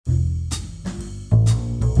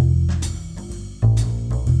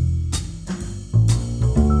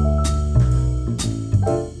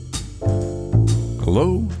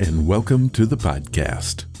Hello and welcome to the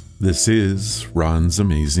podcast. This is Ron's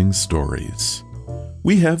Amazing Stories.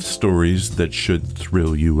 We have stories that should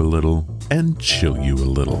thrill you a little and chill you a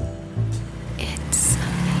little. It's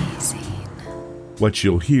amazing. What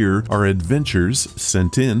you'll hear are adventures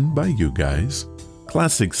sent in by you guys,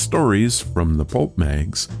 classic stories from the pulp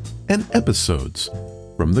mags, and episodes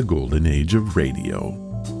from the golden age of radio.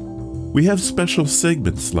 We have special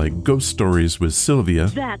segments like Ghost Stories with Sylvia.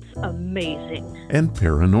 That's amazing. And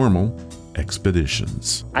Paranormal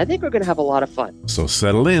Expeditions. I think we're going to have a lot of fun. So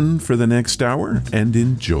settle in for the next hour and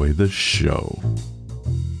enjoy the show.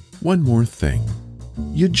 One more thing.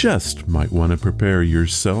 You just might want to prepare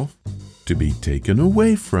yourself to be taken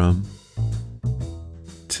away from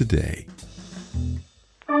today.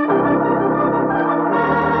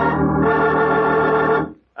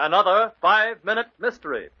 Another 5-minute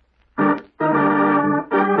mystery.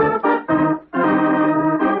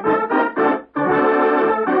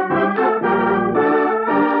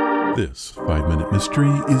 This 5-minute mystery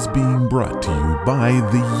is being brought to you by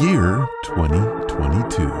the year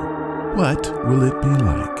 2022. What will it be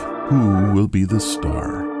like? Who will be the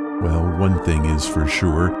star? Well, one thing is for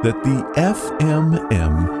sure, that the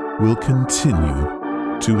FMM will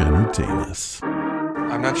continue to entertain us.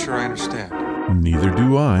 I'm not sure I understand. Neither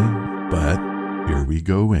do I, but here we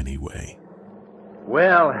go anyway.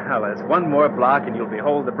 Well, Alice, one more block and you'll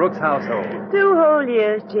behold the Brooks household. 2 whole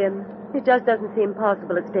years, Jim. It just doesn't seem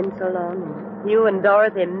possible it's been so long. You and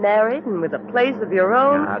Dorothy married and with a place of your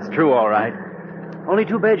own. Yeah, that's true, all right. Only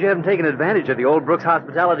too bad you haven't taken advantage of the old Brooks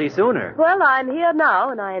hospitality sooner. Well, I'm here now,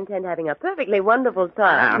 and I intend having a perfectly wonderful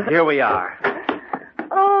time. Now, here we are.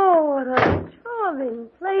 Oh, what a charming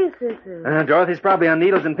place this is. Dorothy's probably on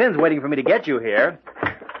needles and pins waiting for me to get you here.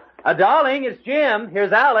 Darling, it's Jim.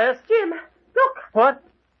 Here's Alice. Jim, look. What?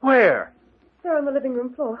 Where? There on the living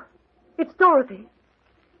room floor. It's Dorothy.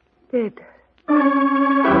 Dead.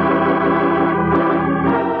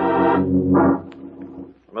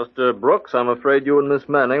 Mr. Brooks, I'm afraid you and Miss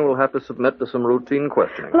Manning will have to submit to some routine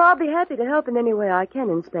questioning. Well, I'll be happy to help in any way I can,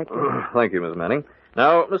 Inspector. Thank you, Miss Manning.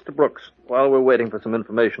 Now, Mr. Brooks, while we're waiting for some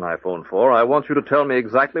information I phoned for, I want you to tell me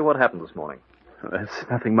exactly what happened this morning. There's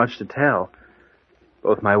nothing much to tell.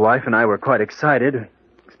 Both my wife and I were quite excited,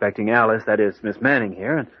 expecting Alice, that is, Miss Manning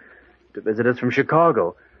here, to visit us from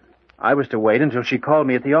Chicago. I was to wait until she called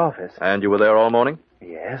me at the office. And you were there all morning?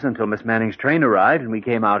 Yes, until Miss Manning's train arrived and we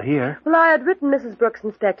came out here. Well, I had written Mrs. Brooks,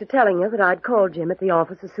 Inspector, telling her that I'd call Jim at the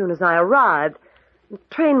office as soon as I arrived. The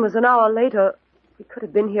train was an hour later. We could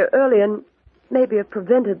have been here early and maybe have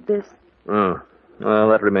prevented this. Well,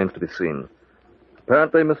 that remains to be seen.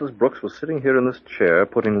 Apparently, Mrs. Brooks was sitting here in this chair,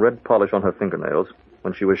 putting red polish on her fingernails,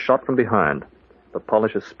 when she was shot from behind. The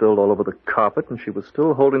polish is spilled all over the carpet, and she was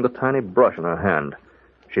still holding the tiny brush in her hand.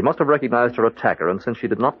 She must have recognized her attacker, and since she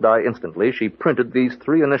did not die instantly, she printed these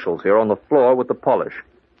 3 initials here on the floor with the polish.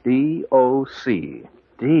 D.O.C.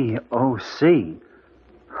 D.O.C.?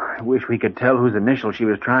 I wish we could tell whose initial she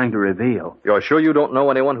was trying to reveal. You're sure you don't know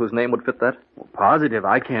anyone whose name would fit that? Well, positive,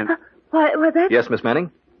 I can't... Why, that... Yes, Miss Manning?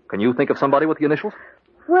 Can you think of somebody with the initials?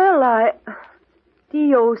 Well,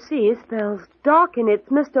 D.O.C. spells Doc, and it's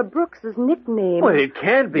Mr. Brooks's nickname. Well, it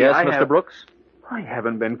can't be. Yes, Mr. Brooks? I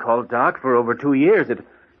haven't been called Doc for over 2 years.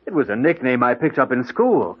 It was a nickname I picked up in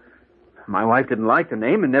school. My wife didn't like the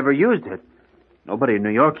name and never used it. Nobody in New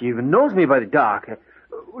York even knows me by the Doc.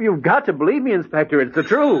 You've got to believe me, Inspector. It's the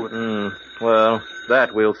truth. Well,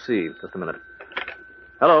 that we'll see. Just a minute.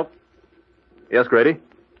 Hello. Yes, Grady?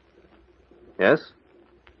 Yes?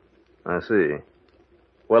 I see.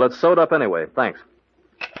 Well, it's sewed up anyway. Thanks.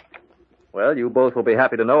 Well, you both will be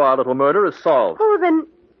happy to know our little murder is solved. Oh, then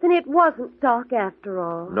it wasn't Doc after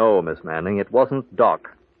all. No, Miss Manning, it wasn't Doc.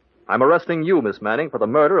 I'm arresting you, Miss Manning, for the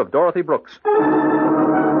murder of Dorothy Brooks.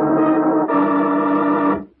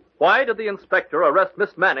 Why did the inspector arrest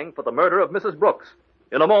Miss Manning for the murder of Mrs. Brooks?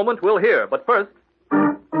 In a moment, we'll hear, but first...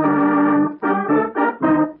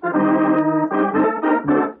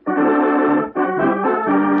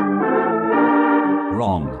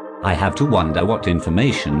 Wrong. I have to wonder what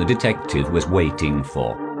information the detective was waiting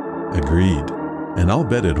for. Agreed. And I'll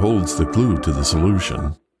bet it holds the clue to the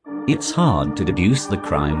solution. It's hard to deduce the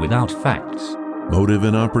crime without facts. Motive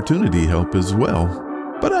and opportunity help as well,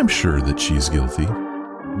 but I'm sure that she's guilty.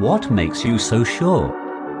 What makes you so sure?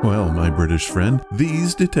 Well, my British friend,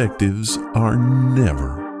 these detectives are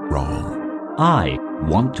never wrong. I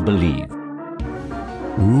want to believe.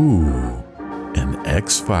 Ooh, an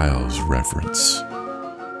X-Files reference.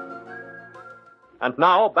 And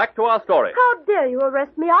now, back to our story. How dare you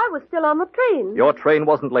arrest me? I was still on the train. Your train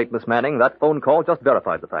wasn't late, Miss Manning. That phone call just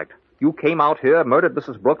verified the fact. You came out here, murdered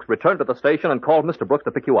Mrs. Brooks, returned to the station, and called Mr. Brooks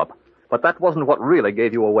to pick you up. But that wasn't what really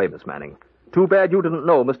gave you away, Miss Manning. Too bad you didn't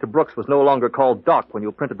know Mr. Brooks was no longer called Doc when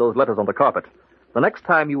you printed those letters on the carpet. The next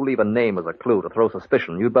time you leave a name as a clue to throw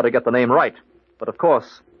suspicion, you'd better get the name right. But of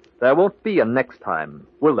course, there won't be a next time,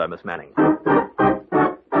 will there, Miss Manning?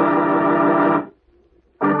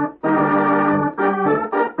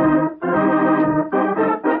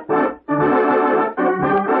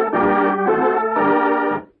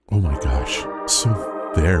 So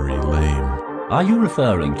very lame. Are you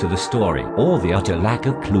referring to the story or the utter lack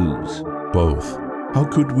of clues? Both. How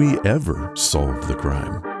could we ever solve the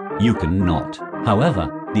crime? You cannot. However,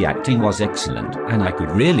 the acting was excellent, and I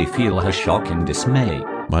could really feel her shock and dismay.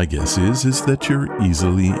 My guess is that you're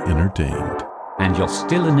easily entertained. And you're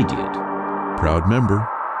still an idiot. Proud member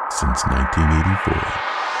since 1984.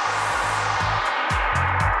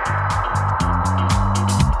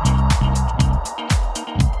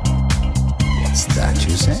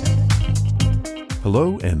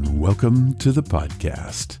 Hello and welcome to the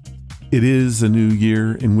podcast. It is a new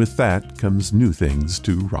year, and with that comes new things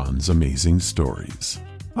to Ron's Amazing Stories.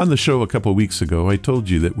 On the show a couple weeks ago, I told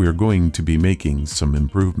you that we're going to be making some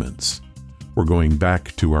improvements. We're going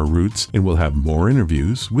back to our roots, and we'll have more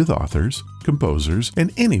interviews with authors, composers,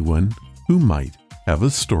 and anyone who might have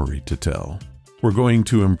a story to tell. We're going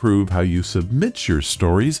to improve how you submit your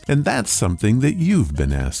stories, and that's something that you've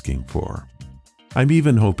been asking for. I'm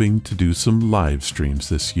even hoping to do some live streams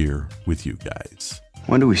this year with you guys.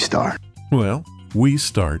 When do we start? Well, we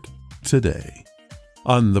start today.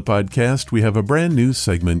 On the podcast, we have a brand new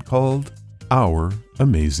segment called Our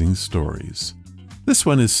Amazing Stories. This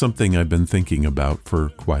one is something I've been thinking about for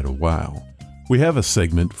quite a while. We have a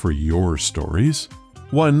segment for your stories,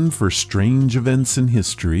 one for strange events in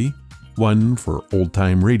history, one for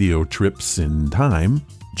old-time radio trips in time,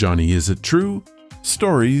 Johnny Is It True?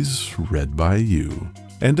 Stories read by you,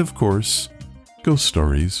 and of course, Ghost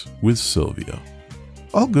Stories with Sylvia.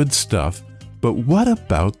 All good stuff, but what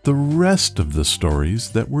about the rest of the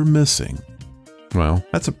stories that we're missing? Well,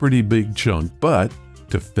 that's a pretty big chunk, but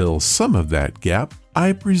to fill some of that gap,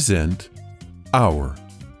 I present Our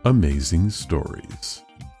Amazing Stories.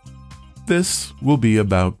 This will be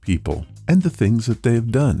about people and the things that they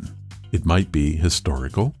have done. It might be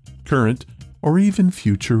historical, current, or even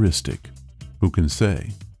futuristic. Who can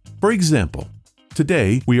say? For example,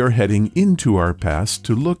 today we are heading into our past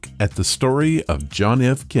to look at the story of John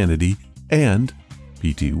F. Kennedy and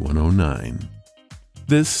PT-109.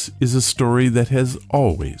 This is a story that has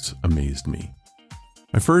always amazed me.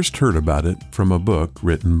 I first heard about it from a book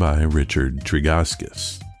written by Richard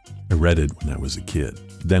Trigaskis. I read it when I was a kid.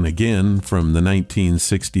 Then again from the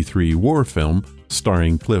 1963 war film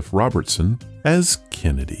starring Cliff Robertson as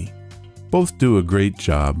Kennedy. Both do a great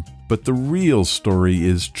job, but the real story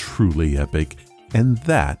is truly epic, and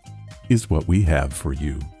that is what we have for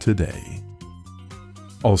you today.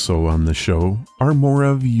 Also on the show are more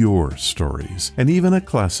of your stories, and even a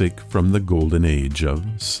classic from the golden age of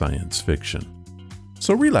science fiction.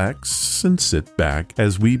 So relax and sit back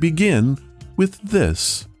as we begin with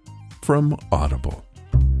this from Audible.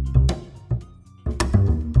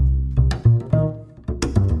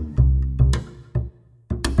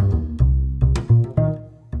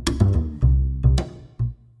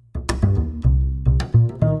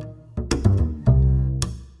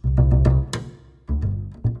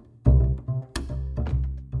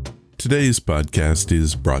 Today's podcast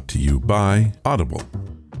is brought to you by Audible.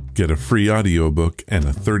 Get a free audiobook and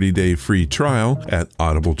a 30-day free trial at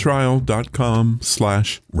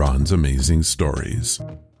audibletrial.com/Ron's Amazing Stories.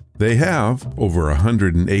 They have over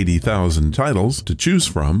 180,000 titles to choose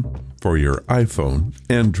from for your iPhone,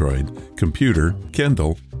 Android, computer,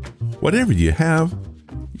 Kindle. Whatever you have,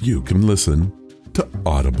 you can listen to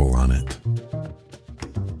Audible on it.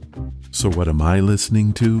 So what am I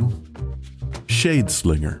listening to?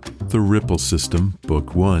 Shadeslinger, The Ripple System,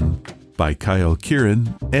 Book 1, by Kyle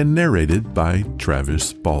Kieran and narrated by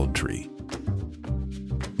Travis Baldry.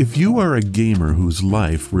 If you are a gamer whose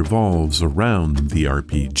life revolves around the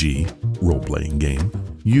RPG, role-playing game,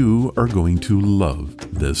 you are going to love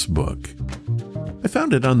this book. I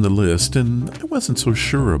found it on the list and I wasn't so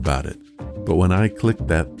sure about it, but when I clicked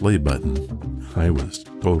that play button, I was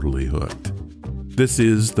totally hooked. This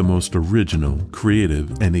is the most original,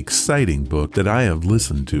 creative, and exciting book that I have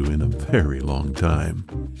listened to in a very long time.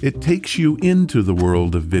 It takes you into the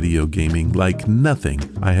world of video gaming like nothing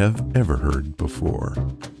I have ever heard before.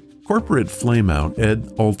 Corporate flameout Ed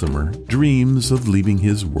Altimer dreams of leaving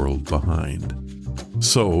his world behind.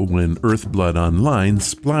 So when Earthblood Online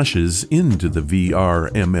splashes into the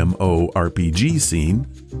VR MMO RPG scene,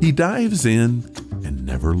 he dives in and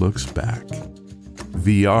never looks back.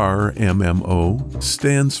 VR MMO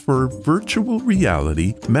stands for Virtual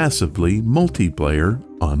Reality Massively Multiplayer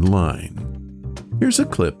Online. Here's a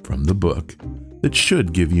clip from the book that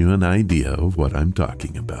should give you an idea of what I'm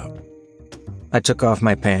talking about. I took off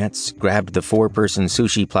my pants, grabbed the 4-person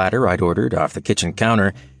sushi platter I'd ordered off the kitchen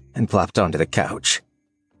counter, and plopped onto the couch.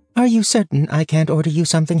 "Are you certain I can't order you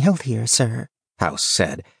something healthier, sir?" House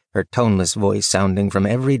said, her toneless voice sounding from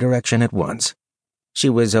every direction at once. She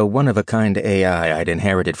was a one-of-a-kind AI I'd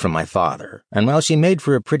inherited from my father, and while she made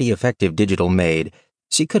for a pretty effective digital maid,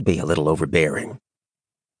 she could be a little overbearing.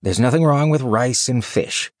 "There's nothing wrong with rice and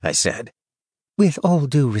fish," I said. "With all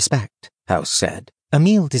due respect," House said, "a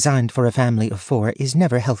meal designed for a family of 4 is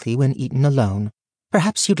never healthy when eaten alone.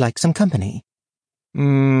 Perhaps you'd like some company."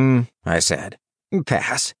 I said.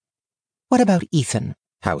 "Pass." "What about Ethan?"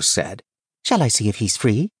 House said. "Shall I see if he's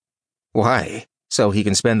free?" "Why? So he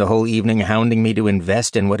can spend the whole evening hounding me to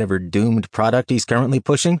invest in whatever doomed product he's currently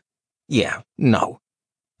pushing? Yeah, no."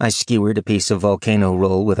 I skewered a piece of volcano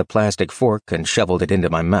roll with a plastic fork and shoveled it into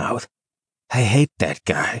my mouth. I hate that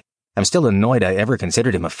guy. I'm still annoyed I ever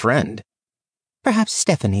considered him a friend. "Perhaps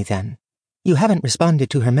Stephanie, then. You haven't responded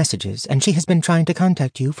to her messages, and she has been trying to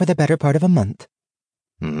contact you for the better part of a month."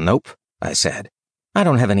 "Nope," I said. "I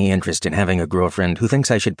don't have any interest in having a girlfriend who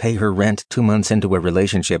thinks I should pay her rent 2 months into a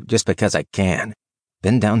relationship just because I can.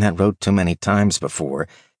 Been down that road too many times before,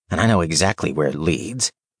 and I know exactly where it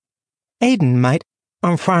leads." "Aiden might—"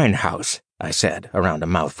 "I'm fine, House," I said, around a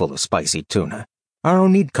mouthful of spicy tuna. "I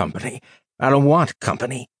don't need company. I don't want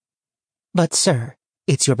company." "But, sir,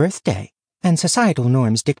 it's your birthday, and societal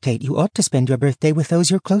norms dictate you ought to spend your birthday with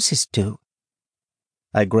those you're closest to."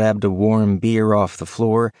 I grabbed a warm beer off the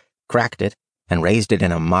floor, cracked it, and raised it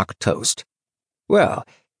in a mock toast. "Well,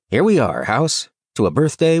 here we are, House, to a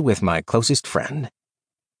birthday with my closest friend."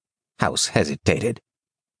 House hesitated.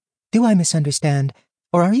 "Do I misunderstand,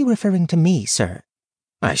 or are you referring to me, sir?"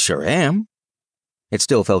 "I sure am." It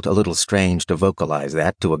still felt a little strange to vocalize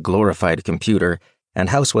that to a glorified computer, and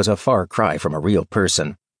House was a far cry from a real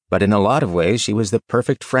person, but in a lot of ways she was the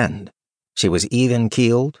perfect friend. She was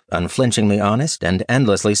even-keeled, unflinchingly honest, and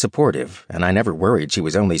endlessly supportive, and I never worried she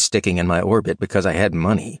was only sticking in my orbit because I had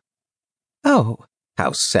money. "Oh,"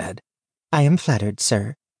 House said. "I am flattered,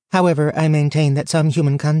 sir. However, I maintain that some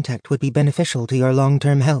human contact would be beneficial to your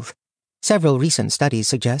long-term health. Several recent studies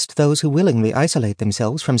suggest those who willingly isolate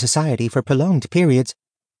themselves from society for prolonged periods—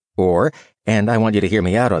 Or, and I want you to hear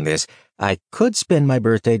me out on this, I could spend my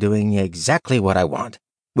birthday doing exactly what I want,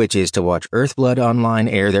 which is to watch Earthblood Online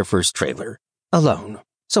air their first trailer, alone,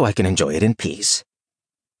 so I can enjoy it in peace."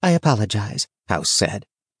 "I apologize," House said.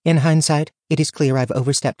 "In hindsight, it is clear I've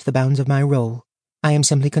overstepped the bounds of my role. I am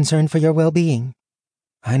simply concerned for your well-being."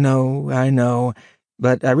 I know,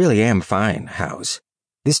 but I really am fine, House.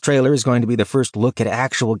 This trailer is going to be the first look at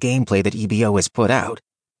actual gameplay that EBO has put out.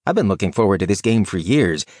 I've been looking forward to this game for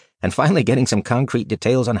years, and finally getting some concrete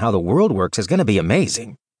details on how the world works is going to be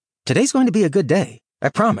amazing. Today's going to be a good day, I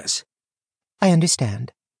promise." "I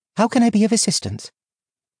understand. How can I be of assistance?"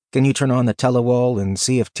 "Can you turn on the telewall and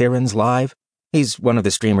see if Tyrion's live? He's one of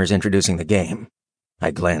the streamers introducing the game."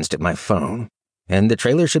 I glanced at my phone, and the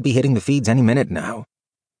trailer should be hitting the feeds any minute now.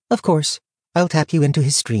 "Of course. I'll tap you into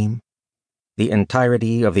his stream." The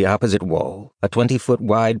entirety of the opposite wall, a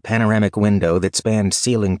 20-foot-wide panoramic window that spanned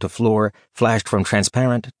ceiling to floor, flashed from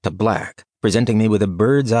transparent to black, presenting me with a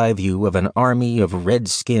bird's-eye view of an army of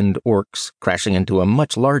red-skinned orcs crashing into a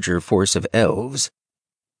much larger force of elves.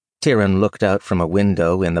 Tyrion looked out from a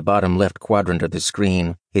window in the bottom left quadrant of the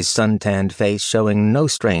screen, his sun-tanned face showing no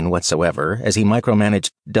strain whatsoever as he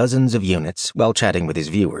micromanaged dozens of units while chatting with his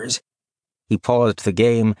viewers. He paused the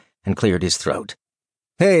game and cleared his throat.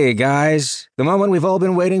 "Hey, guys, the moment we've all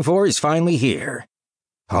been waiting for is finally here."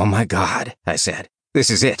 "Oh my God," I said.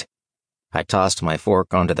 "This is it." I tossed my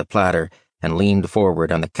fork onto the platter and leaned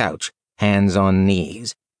forward on the couch, hands on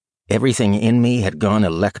knees. Everything in me had gone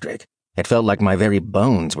electric. It felt like my very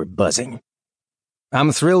bones were buzzing.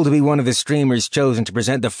 "I'm thrilled to be one of the streamers chosen to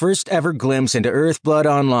present the first ever glimpse into Earthblood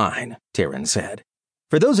Online," Tyrion said.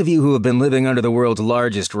 "For those of you who have been living under the world's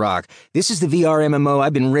largest rock, this is the VR MMO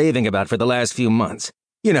I've been raving about for the last few months.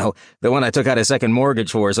 You know, the one I took out a second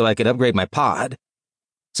mortgage for so I could upgrade my pod.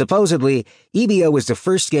 Supposedly, EBO is the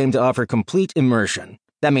first game to offer complete immersion.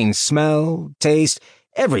 That means smell, taste,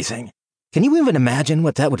 everything. Can you even imagine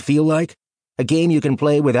what that would feel like? A game you can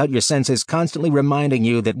play without your senses constantly reminding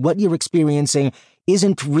you that what you're experiencing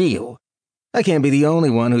isn't real. I can't be the only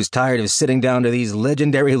one who's tired of sitting down to these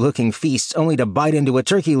legendary-looking feasts only to bite into a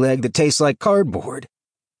turkey leg that tastes like cardboard.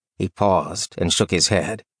 He paused and shook his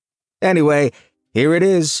head. Anyway, here it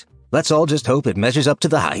is. Let's all just hope it measures up to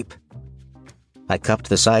the hype. I cupped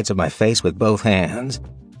the sides of my face with both hands.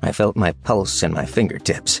 I felt my pulse in my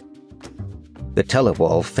fingertips. The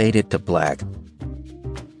telewall faded to black.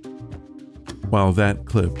 While that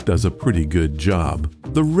clip does a pretty good job,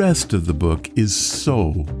 the rest of the book is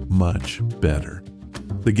so much better.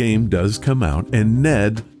 The game does come out, and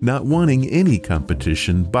Ned, not wanting any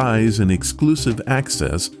competition, buys an exclusive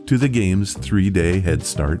access to the game's 3-day Head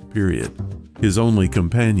Start period. His only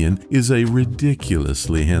companion is a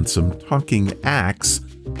ridiculously handsome talking axe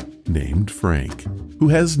named Frank, who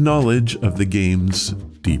has knowledge of the game's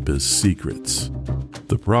deepest secrets.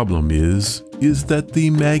 The problem is that the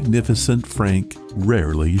magnificent Frank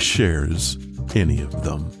rarely shares any of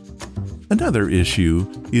them. Another issue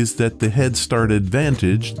is that the Head Start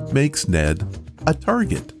advantage makes Ned a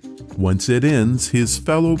target. Once it ends, his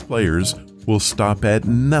fellow players will stop at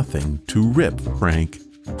nothing to rip Frank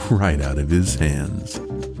right out of his hands.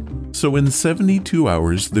 So in 72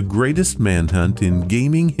 hours, the greatest manhunt in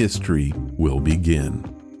gaming history will begin.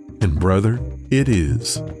 And brother, it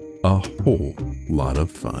is a whole lot of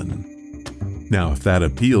fun. Now, if that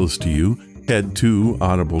appeals to you, head to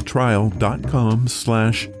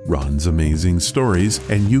audibletrial.com/Ron's Amazing Stories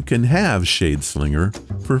and you can have Shadeslinger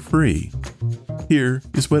for free. Here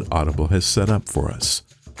is what Audible has set up for us.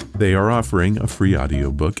 They are offering a free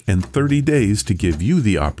audiobook and 30 days to give you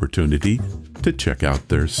the opportunity to check out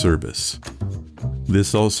their service.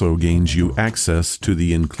 This also gains you access to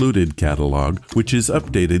the included catalog, which is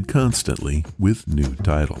updated constantly with new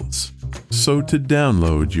titles. So to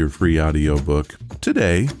download your free audiobook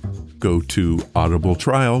today, go to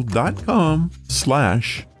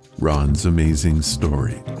audibletrial.com/Ron's Amazing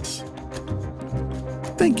Stories.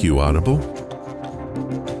 Thank you, Audible.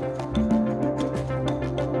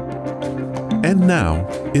 And now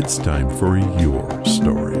it's time for your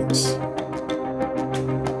stories.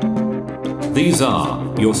 These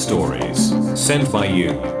are your stories, sent by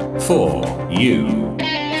you, for you.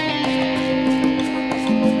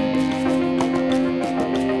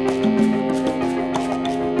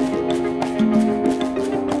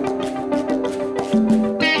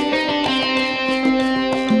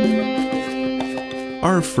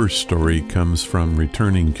 Our first story comes from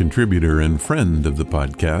returning contributor and friend of the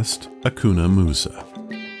podcast, Akuna Musa.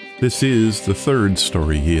 This is the third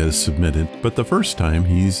story he has submitted, but the first time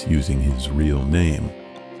he's using his real name.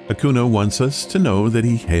 Akuna wants us to know that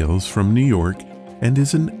he hails from New York and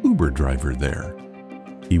is an Uber driver there.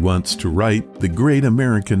 He wants to write the great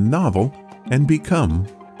American novel and become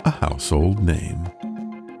a household name.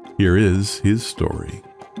 Here is his story.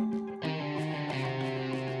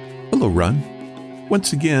 Hello, Ron.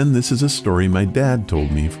 Once again, this is a story my dad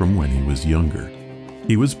told me from when he was younger.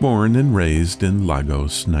 He was born and raised in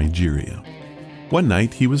Lagos, Nigeria. One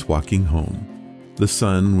night he was walking home. The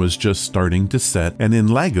sun was just starting to set, and in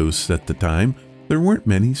Lagos at the time, there weren't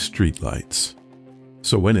many streetlights.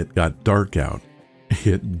 So when it got dark out,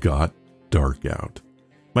 it got dark out.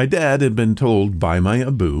 My dad had been told by my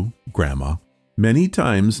Abu, Grandma, many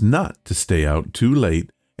times not to stay out too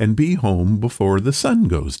late and be home before the sun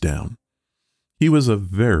goes down. He was a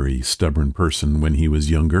very stubborn person when he was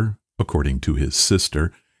younger, according to his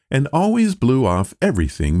sister, and always blew off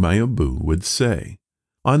everything my Abu would say.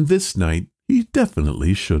 On this night, he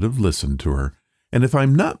definitely should have listened to her, and if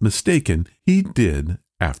I'm not mistaken, he did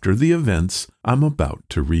after the events I'm about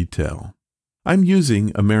to retell. I'm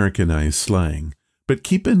using Americanized slang, but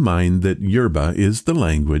keep in mind that Yoruba is the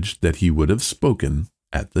language that he would have spoken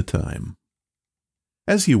at the time.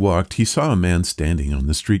 As he walked, he saw a man standing on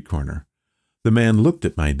the street corner. The man looked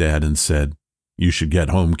at my dad and said, "You should get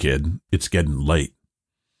home, kid. It's getting late."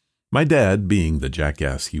 My dad, being the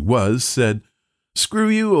jackass he was, said, "Screw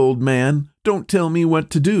you, old man. Don't tell me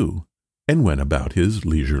what to do," and went about his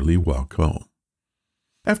leisurely walk home.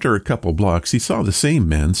 After a couple blocks, he saw the same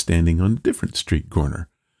man standing on a different street corner.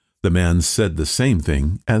 The man said the same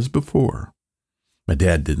thing as before. My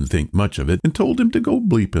dad didn't think much of it and told him to go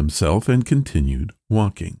bleep himself and continued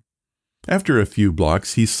walking. After a few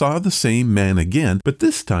blocks, he saw the same man again, but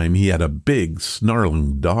this time he had a big,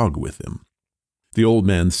 snarling dog with him. The old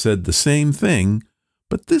man said the same thing,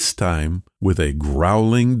 but this time with a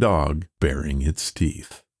growling dog baring its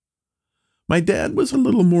teeth. My dad was a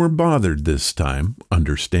little more bothered this time,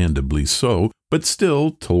 understandably so, but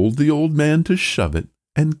still told the old man to shove it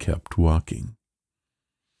and kept walking.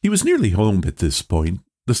 He was nearly home at this point.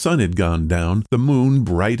 The sun had gone down, the moon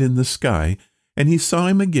bright in the sky, and he saw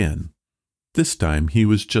him again. This time he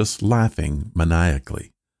was just laughing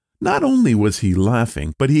maniacally. Not only was he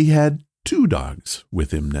laughing, but he had 2 dogs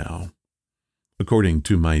with him now. According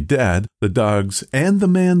to my dad, the dogs and the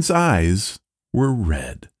man's eyes were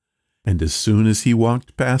red, and as soon as he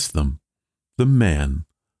walked past them, the man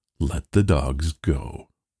let the dogs go.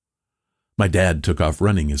 My dad took off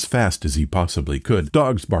running as fast as he possibly could,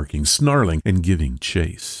 dogs barking, snarling, and giving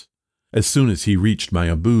chase. As soon as he reached my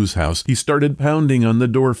Abu's house, he started pounding on the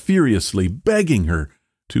door furiously, begging her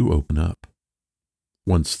to open up.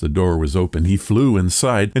 Once the door was open, he flew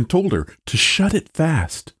inside and told her to shut it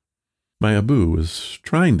fast. My Abu was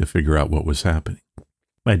trying to figure out what was happening.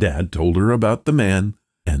 My dad told her about the man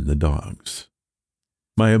and the dogs.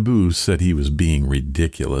 My Abu said he was being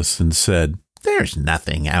ridiculous and said, "There's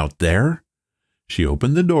nothing out there." She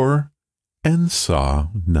opened the door and saw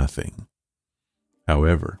nothing.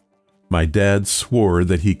 However, my dad swore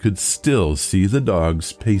that he could still see the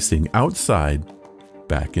dogs pacing outside,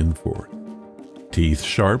 back and forth. Teeth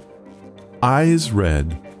sharp, eyes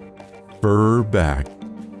red, fur back,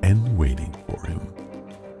 and waiting for him.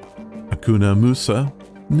 Hakuna Musa,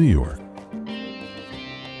 New York.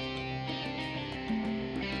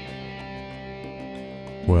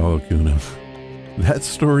 Well, Hakuna, that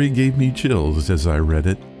story gave me chills as I read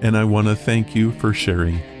it, and I want to thank you for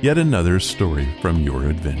sharing yet another story from your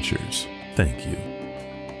adventures. Thank you.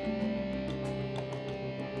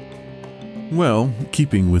 Well,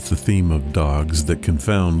 keeping with the theme of dogs that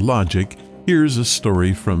confound logic, here's a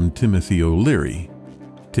story from Timothy O'Leary.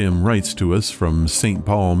 Tim writes to us from St.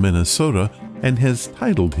 Paul, Minnesota, and has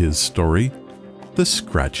titled his story, The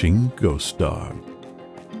Scratching Ghost Dog.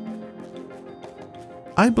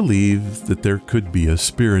 I believe that there could be a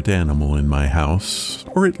spirit animal in my house,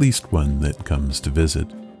 or at least one that comes to visit.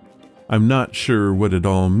 I'm not sure what it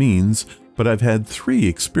all means, but I've had 3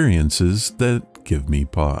 experiences that give me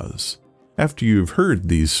pause. After you've heard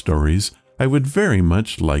these stories, I would very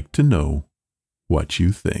much like to know what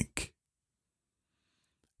you think.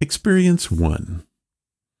 Experience 1.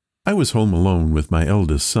 I was home alone with my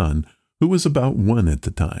eldest son, who was about 1 at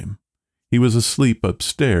the time. He was asleep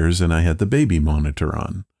upstairs and I had the baby monitor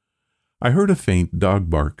on. I heard a faint dog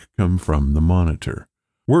bark come from the monitor.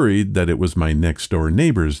 Worried that it was my next-door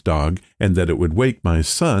neighbor's dog and that it would wake my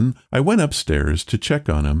son, I went upstairs to check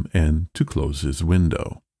on him and to close his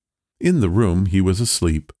window. In the room he was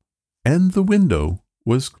asleep, and the window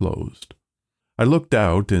was closed. I looked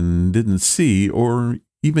out and didn't see or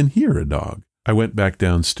even hear a dog. I went back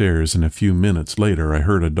downstairs, and a few minutes later I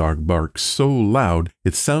heard a dog bark so loud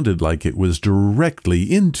it sounded like it was directly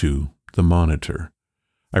into the monitor.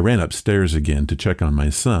 I ran upstairs again to check on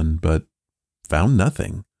my son, but found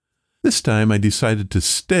nothing. This time I decided to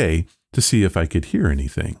stay to see if I could hear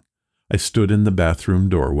anything. I stood in the bathroom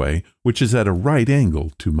doorway, which is at a right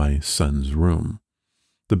angle to my son's room.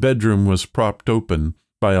 The bedroom was propped open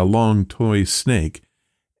by a long toy snake,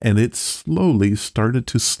 and it slowly started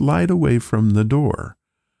to slide away from the door.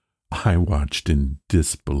 I watched in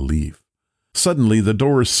disbelief. Suddenly the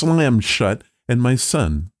door slammed shut, and my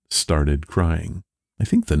son started crying. I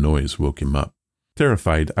think the noise woke him up.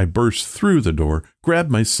 Terrified, I burst through the door, grabbed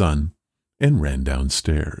my son, and ran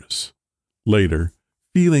downstairs. Later,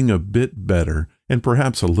 feeling a bit better and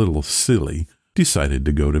perhaps a little silly, decided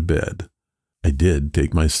to go to bed. I did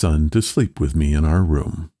take my son to sleep with me in our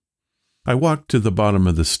room. I walked to the bottom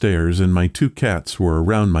of the stairs and my 2 cats were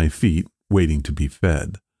around my feet, waiting to be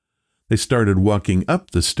fed. They started walking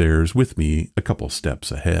up the stairs with me a couple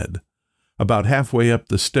steps ahead. About halfway up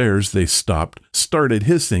the stairs, they stopped, started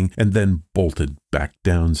hissing, and then bolted back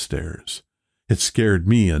downstairs. It scared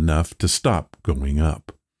me enough to stop going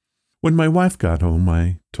up. When my wife got home,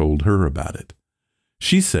 I told her about it.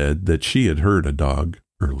 She said that she had heard a dog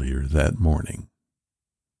earlier that morning.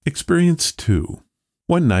 Experience 2.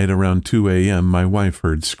 One night around 2 a.m., my wife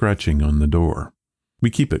heard scratching on the door. We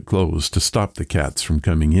keep it closed to stop the cats from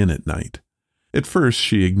coming in at night. At first,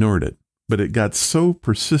 she ignored it, but it got so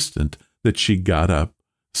persistent that she got up,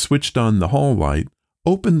 switched on the hall light,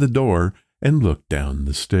 opened the door, and looked down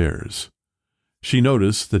the stairs. She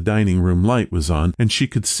noticed the dining room light was on, and she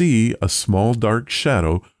could see a small dark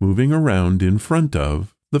shadow moving around in front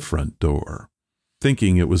of the front door.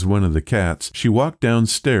 Thinking it was one of the cats, she walked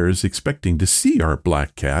downstairs expecting to see our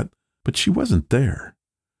black cat, but she wasn't there.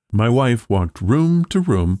 My wife walked room to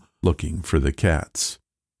room looking for the cats.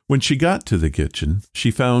 When she got to the kitchen,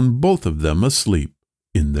 she found both of them asleep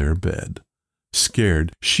in their bed.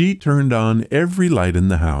 Scared, she turned on every light in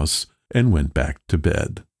the house and went back to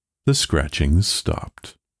bed. The scratchings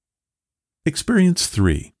stopped. Experience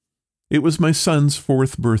 3. It was my son's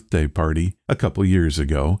 4th birthday party a couple years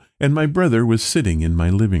ago, and my brother was sitting in my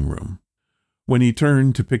living room. When he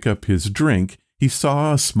turned to pick up his drink, he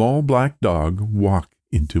saw a small black dog walk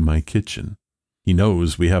into my kitchen. He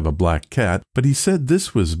knows we have a black cat, but he said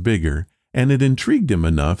this was bigger, and it intrigued him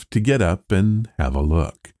enough to get up and have a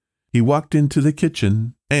look. He walked into the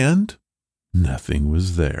kitchen, and nothing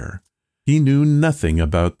was there. He knew nothing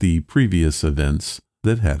about the previous events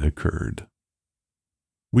that had occurred.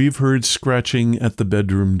 We've heard scratching at the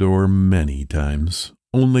bedroom door many times,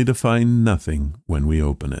 only to find nothing when we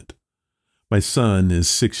open it. My son is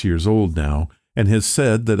 6 years old now, and has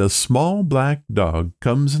said that a small black dog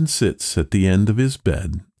comes and sits at the end of his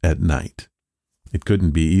bed at night. It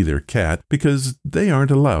couldn't be either cat, because they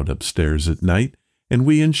aren't allowed upstairs at night, and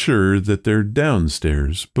we ensure that they're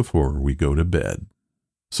downstairs before we go to bed.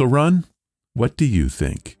 So, Ron, what do you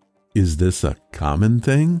think? Is this a common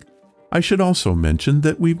thing? I should also mention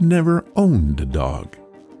that we've never owned a dog.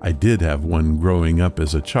 I did have one growing up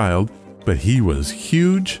as a child, but he was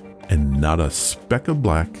huge and not a speck of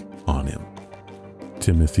black on him.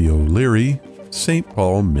 Timothy O'Leary, St.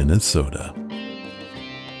 Paul, Minnesota.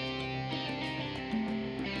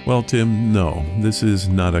 Well, Tim, no, this is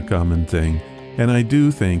not a common thing, and I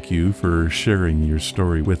do thank you for sharing your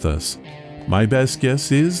story with us. My best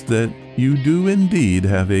guess is that you do indeed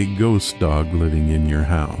have a ghost dog living in your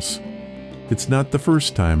house. It's not the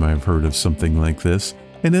first time I've heard of something like this,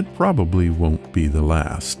 and it probably won't be the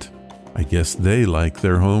last. I guess they like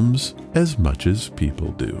their homes as much as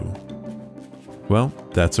people do. Well,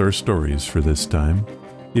 that's our stories for this time.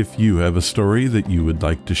 If you have a story that you would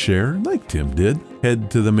like to share, like Tim did,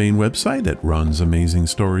 head to the main website at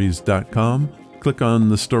ronsamazingstories.com, click on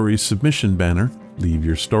the story submission banner, leave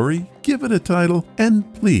your story, give it a title,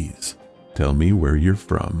 and please tell me where you're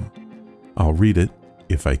from. I'll read it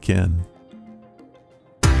if I can.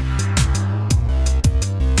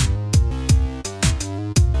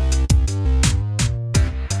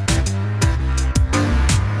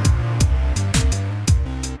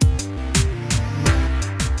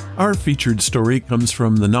 Our featured story comes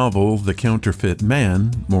from the novel The Counterfeit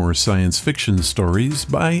Man, more science fiction stories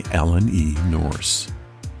by Alan E. Nourse.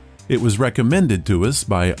 It was recommended to us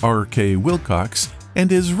by R.K. Wilcox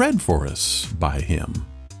and is read for us by him.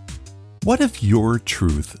 What if your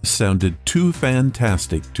truth sounded too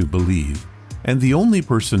fantastic to believe, and the only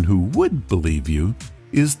person who would believe you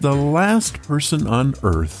is the last person on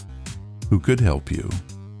earth who could help you?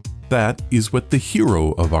 That is what the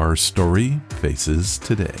hero of our story faces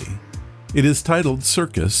today. It is titled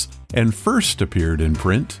Circus and first appeared in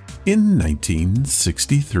print in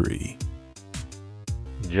 1963.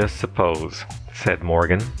 Just suppose, said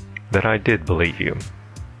Morgan, that I did believe you.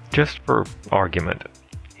 Just for argument.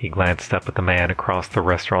 He glanced up at the man across the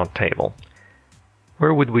restaurant table.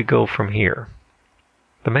 Where would we go from here?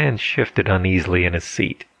 The man shifted uneasily in his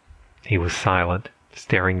seat. He was silent,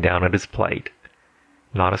 staring down at his plate.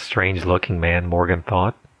 Not a strange-looking man, Morgan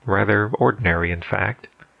thought. Rather ordinary, in fact.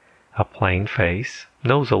 A plain face,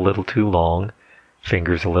 nose a little too long,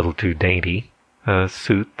 fingers a little too dainty, a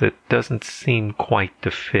suit that doesn't seem quite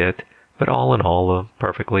to fit, but all in all a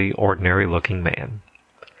perfectly ordinary-looking man.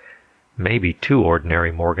 Maybe too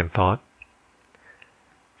ordinary, Morgan thought.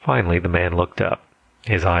 Finally, the man looked up.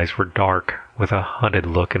 His eyes were dark, with a hunted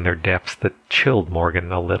look in their depths that chilled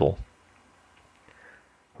Morgan a little.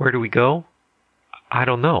 Where do we go? I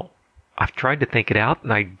don't know. I've tried to think it out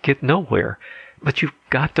and I get nowhere. But you've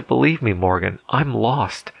got to believe me, Morgan. I'm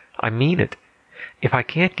lost. I mean it. If I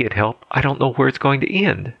can't get help, I don't know where it's going to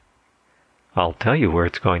end. I'll tell you where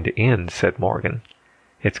it's going to end, said Morgan.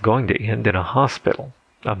 It's going to end in a hospital.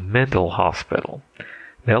 A mental hospital.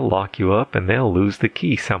 They'll lock you up and they'll lose the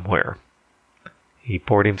key somewhere. He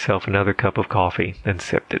poured himself another cup of coffee and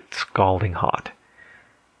sipped it, scalding hot.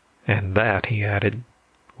 And that, he added,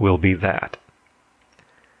 will be that.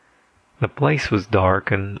 The place was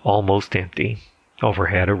dark and almost empty.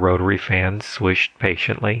 Overhead, a rotary fan swished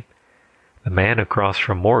patiently. The man across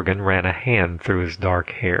from Morgan ran a hand through his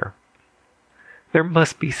dark hair. There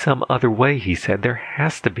must be some other way, he said. There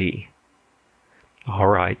has to be. All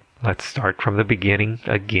right, let's start from the beginning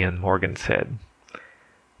again, Morgan said.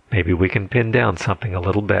 Maybe we can pin down something a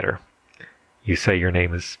little better. You say your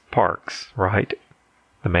name is Parks, right?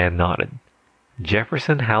 The man nodded.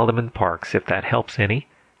 Jefferson Haldeman Parks, if that helps any.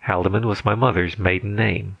 Haldeman was my mother's maiden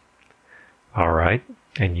name. All right,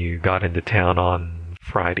 and you got into town on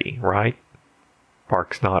Friday, right?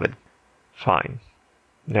 Parks nodded. Fine.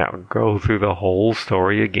 Now go through the whole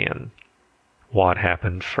story again. What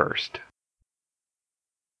happened first?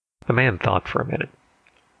 The man thought for a minute.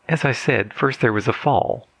 As I said, first there was a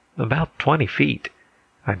fall, about 20 feet.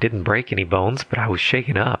 I didn't break any bones, but I was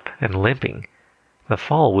shaken up and limping. The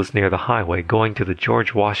fall was near the highway going to the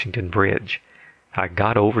George Washington Bridge. I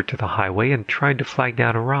got over to the highway and tried to flag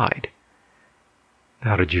down a ride.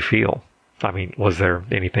 How did you feel? I mean, was there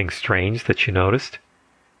anything strange that you noticed?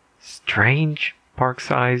 Strange?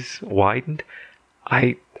 Park's eyes widened.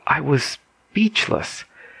 I was speechless.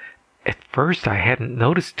 At first I hadn't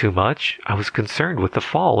noticed too much. I was concerned with the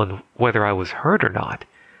fall and whether I was hurt or not.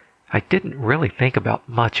 I didn't really think about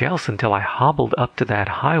much else until I hobbled up to that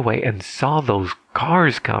highway and saw those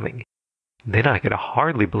cars coming. Then I could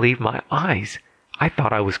hardly believe my eyes. I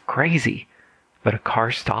thought I was crazy. But a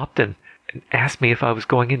car stopped and asked me if I was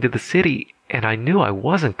going into the city, and I knew I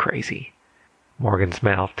wasn't crazy. Morgan's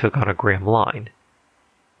mouth took on a grim line.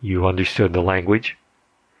 You understood the language?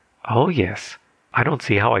 Oh, yes. I don't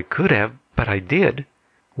see how I could have, but I did.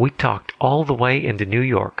 We talked all the way into New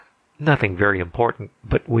York. Nothing very important,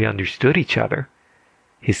 but we understood each other.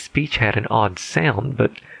 His speech had an odd sound,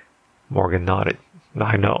 but... Morgan nodded.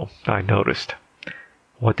 I know. I noticed.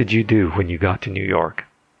 What did you do when you got to New York?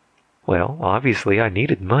 Well, obviously I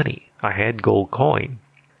needed money. I had gold coin.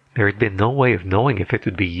 There had been no way of knowing if it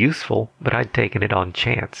would be useful, but I'd taken it on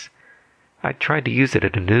chance. I tried to use it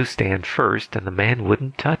at a newsstand first, and the man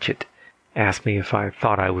wouldn't touch it. Asked me if I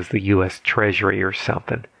thought I was the U.S. Treasury or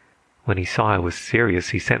something. When he saw I was serious,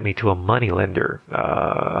 he sent me to a moneylender,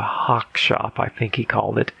 a hock shop, I think he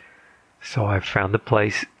called it. So I found the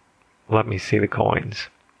place. Let me see the coins.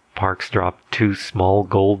 Parks dropped 2 small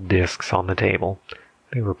gold discs on the table.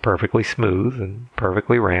 They were perfectly smooth and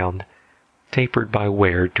perfectly round, tapered by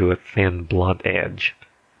wear to a thin, blunt edge.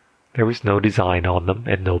 There was no design on them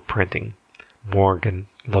and no printing. Morgan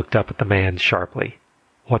looked up at the man sharply.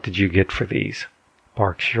 What did you get for these?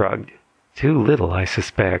 Parks shrugged. Too little, I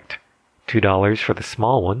suspect. $2 for the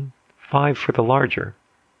small one, $5 for the larger.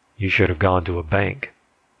 You should have gone to a bank.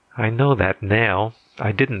 I know that now.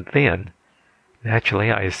 I didn't then.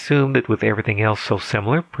 Naturally, I assumed that with everything else so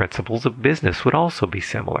similar, principles of business would also be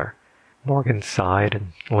similar. Morgan sighed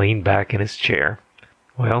and leaned back in his chair.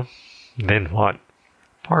 Well, then what?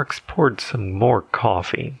 Parks poured some more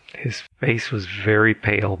coffee. His face was very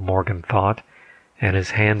pale, Morgan thought, and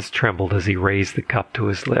his hands trembled as he raised the cup to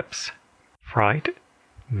his lips. Fright?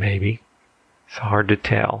 Maybe. It's hard to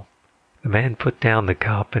tell. The man put down the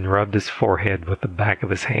cup and rubbed his forehead with the back of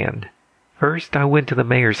his hand. First, I went to the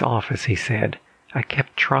mayor's office, he said. I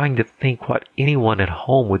kept trying to think what anyone at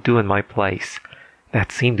home would do in my place.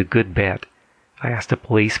 That seemed a good bet. I asked a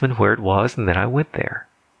policeman where it was, and then I went there.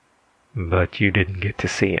 But you didn't get to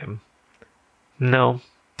see him. No,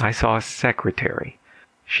 I saw a secretary.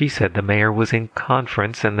 She said the mayor was in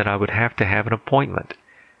conference and that I would have to have an appointment.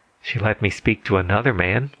 She let me speak to another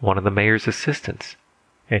man, one of the mayor's assistants.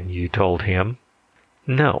 And you told him?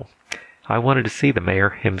 No, I wanted to see the mayor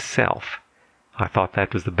himself. I thought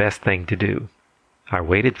that was the best thing to do. I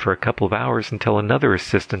waited for a couple of hours until another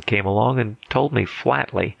assistant came along and told me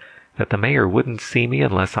flatly that the mayor wouldn't see me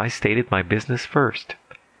unless I stated my business first.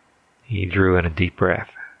 He drew in a deep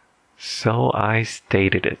breath. So I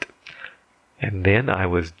stated it. And then I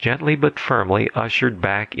was gently but firmly ushered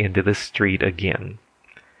back into the street again.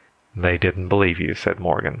 They didn't believe you, said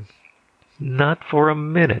Morgan. Not for a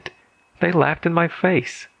minute. They laughed in my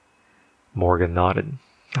face. Morgan nodded.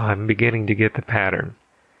 I'm beginning to get the pattern.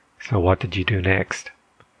 So what did you do next?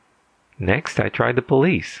 Next, I tried the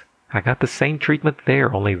police. I got the same treatment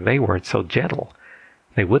there, only they weren't so gentle.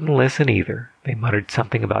 They wouldn't listen either. They muttered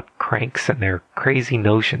something about cranks and their crazy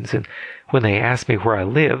notions, and when they asked me where I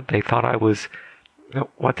lived, they thought I was,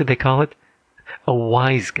 what did they call it? A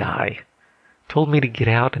wise guy. Told me to get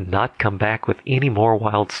out and not come back with any more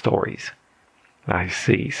wild stories. I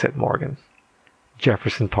see, said Morgan.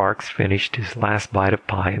 Jefferson Parks finished his last bite of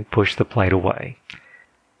pie and pushed the plate away.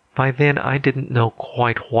 By then, I didn't know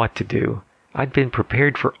quite what to do. I'd been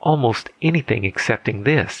prepared for almost anything excepting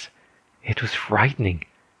this. It was frightening.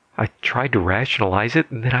 I tried to rationalize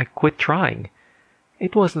it, and then I quit trying.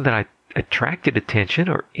 It wasn't that I attracted attention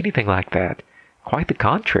or anything like that. Quite the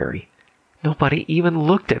contrary. Nobody even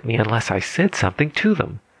looked at me unless I said something to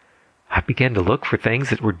them. I began to look for things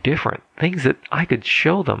that were different, things that I could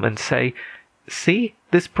show them and say, see,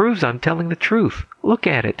 this proves I'm telling the truth. Look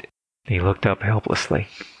at it. He looked up helplessly.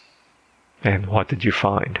 And what did you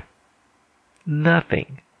find?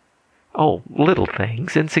 Nothing. Oh, little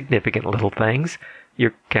things, insignificant little things.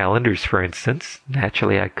 Your calendars, for instance.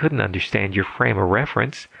 Naturally, I couldn't understand your frame of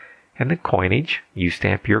reference. And the coinage. You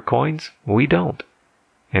stamp your coins. We don't.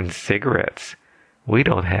 And cigarettes. We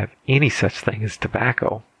don't have any such thing as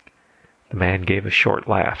tobacco. The man gave a short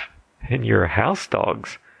laugh. And your house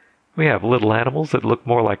dogs. We have little animals that look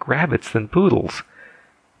more like rabbits than poodles.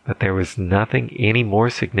 But there was nothing any more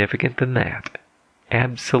significant than that.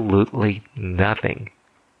 Absolutely nothing.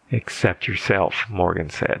 Except yourself, Morgan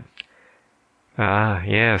said. Ah,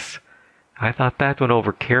 yes. I thought that one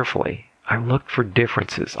over carefully. I looked for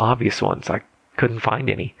differences, obvious ones. I couldn't find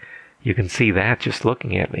any. You can see that just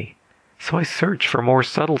looking at me. So I searched for more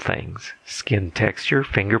subtle things. Skin texture,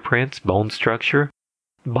 fingerprints, bone structure,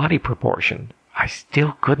 body proportion. I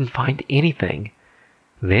still couldn't find anything.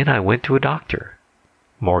 Then I went to a doctor.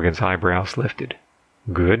 Morgan's eyebrows lifted.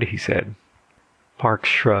 Good, he said. Parks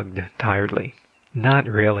shrugged tiredly. Not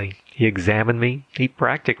really. He examined me. He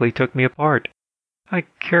practically took me apart. I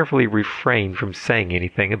carefully refrained from saying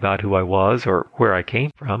anything about who I was or where I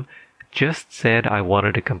came from, just said I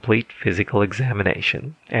wanted a complete physical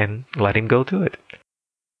examination, and let him go to it.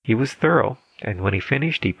 He was thorough, and when he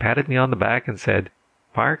finished, he patted me on the back and said,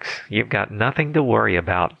 Parks, you've got nothing to worry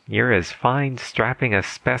about. You're as fine strapping a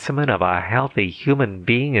specimen of a healthy human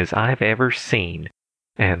being as I've ever seen.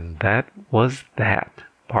 And that was that.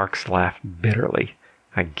 Parks laughed bitterly.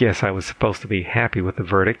 I guess I was supposed to be happy with the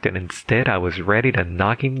verdict, and instead I was ready to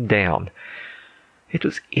knock him down. It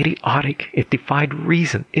was idiotic. It defied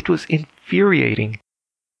reason. It was infuriating.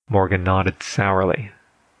 Morgan nodded sourly.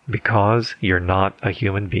 Because you're not a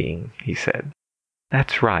human being, he said.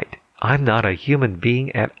 That's right. I'm not a human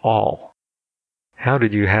being at all. How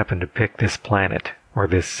did you happen to pick this planet, or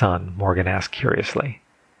this sun? Morgan asked curiously.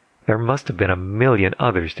 There must have been a million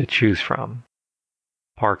others to choose from.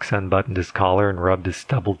 Parks unbuttoned his collar and rubbed his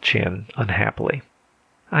stubbled chin unhappily.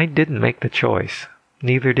 I didn't make the choice.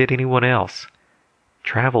 Neither did anyone else.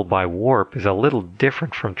 Travel by warp is a little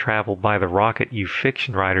different from travel by the rocket you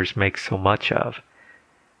fiction writers make so much of.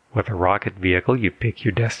 With a rocket vehicle, you pick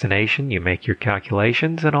your destination, you make your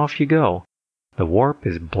calculations, and off you go. The warp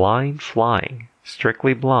is blind flying,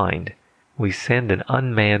 strictly blind. We send an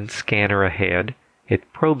unmanned scanner ahead.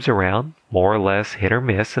 It probes around, more or less hit or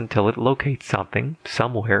miss, until it locates something,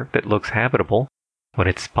 somewhere, that looks habitable. When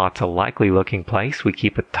it spots a likely-looking place, we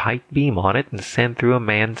keep a tight beam on it and send through a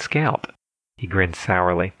manned scout. He grinned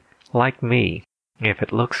sourly. Like me. If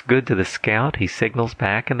it looks good to the scout, he signals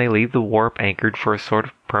back and they leave the warp anchored for a sort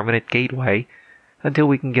of permanent gateway until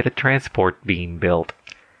we can get a transport beam built.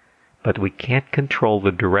 But we can't control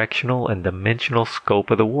the directional and dimensional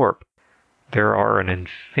scope of the warp. There are an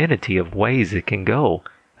infinity of ways it can go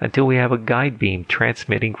until we have a guide beam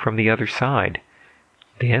transmitting from the other side.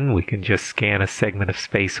 Then we can just scan a segment of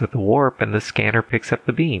space with the warp and the scanner picks up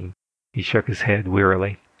the beam. He shook his head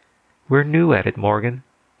wearily. We're new at it, Morgan.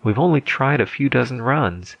 We've only tried a few dozen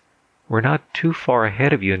runs. We're not too far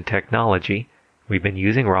ahead of you in technology. We've been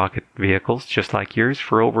using rocket vehicles just like yours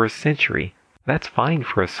for over a century. That's fine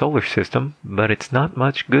for a solar system, but it's not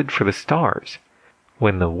much good for the stars.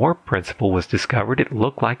 When the warp principle was discovered, it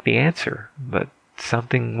looked like the answer, but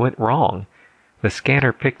something went wrong. The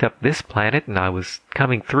scanner picked up this planet and I was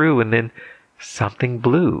coming through, and then something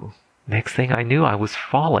blew. Next thing I knew, I was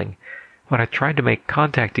falling. When I tried to make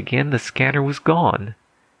contact again, the scanner was gone.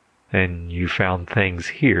 And you found things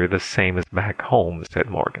here the same as back home, said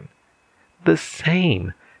Morgan. The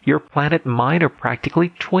same. Your planet and mine are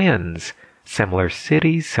practically twins. Similar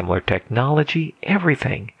cities, similar technology,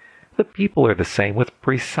 everything. The people are the same, with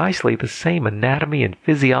precisely the same anatomy and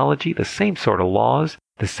physiology, the same sort of laws,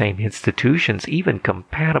 the same institutions, even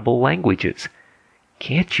compatible languages.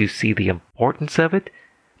 Can't you see the importance of it?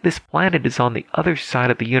 This planet is on the other side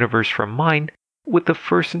of the universe from mine, with the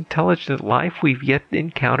first intelligent life we've yet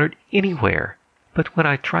encountered anywhere. But when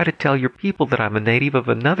I try to tell your people that I'm a native of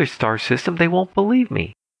another star system, they won't believe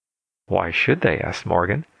me. Why should they? Asked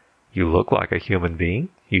Morgan. You look like a human being.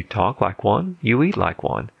 You talk like one. You eat like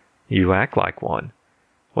one. You act like one.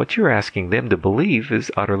 What you're asking them to believe is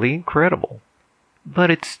utterly incredible. But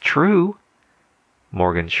it's true.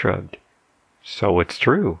 Morgan shrugged. So it's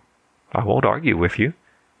true. I won't argue with you.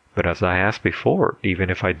 But as I asked before, even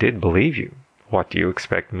if I did believe you, what do you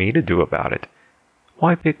expect me to do about it?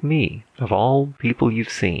 Why pick me, of all people you've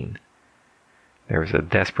seen? There was a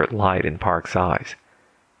desperate light in Park's eyes.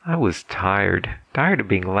 I was tired of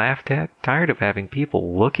being laughed at, tired of having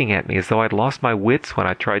people looking at me as though I'd lost my wits when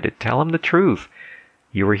I tried to tell them the truth.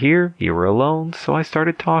 You were here, you were alone, so I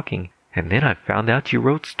started talking, and then I found out you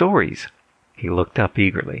wrote stories. He looked up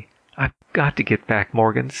eagerly. I've got to get back,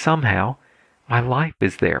 Morgan, somehow. My life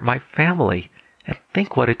is there, my family, and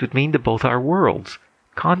think what it would mean to both our worlds.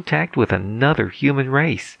 Contact with another human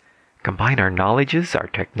race. Combine our knowledges, our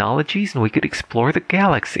technologies, and we could explore the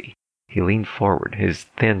galaxy. He leaned forward, his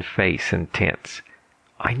thin face intense.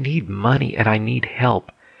 I need money and I need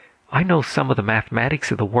help. I know some of the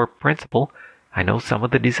mathematics of the warp principle. I know some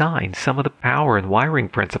of the design, some of the power and wiring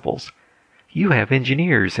principles. You have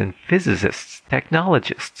engineers and physicists,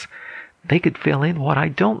 technologists. They could fill in what I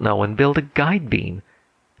don't know and build a guide beam.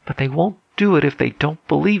 But they won't do it if they don't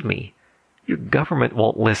believe me. Your government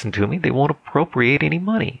won't listen to me. They won't appropriate any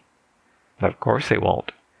money. Of course they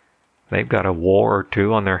won't. They've got a war or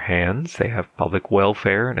two on their hands. They have public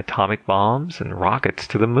welfare and atomic bombs and rockets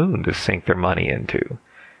to the moon to sink their money into.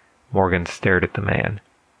 Morgan stared at the man.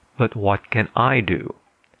 But what can I do?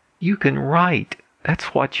 You can write.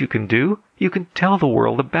 That's what you can do. You can tell the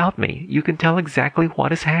world about me. You can tell exactly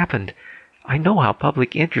what has happened. I know how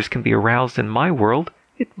public interest can be aroused in my world.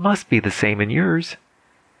 It must be the same in yours.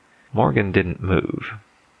 Morgan didn't move.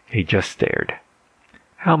 He just stared.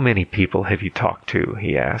 How many people have you talked to?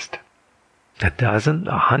 He asked. 12,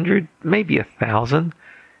 100, maybe 1,000.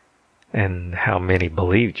 And how many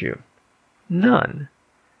believed you? None.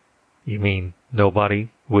 You mean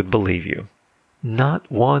nobody would believe you?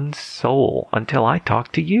 Not one soul until I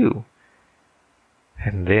talked to you.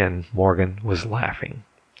 And then Morgan was laughing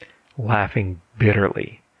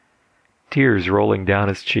bitterly, tears rolling down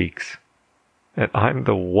his cheeks. And I'm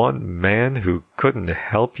the one man who couldn't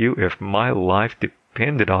help you if my life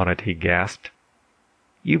depended on it, he gasped.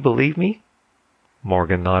 You believe me?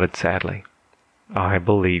 Morgan nodded sadly. I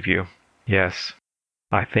believe you. Yes.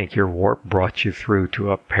 I think your warp brought you through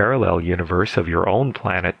to a parallel universe of your own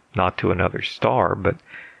planet, not to another star, but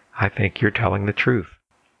I think you're telling the truth.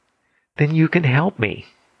 Then you can help me.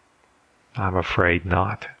 I'm afraid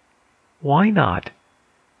not. Why not?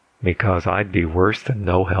 Because I'd be worse than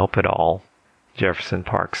no help at all. Jefferson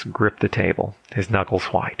Parks gripped the table, his knuckles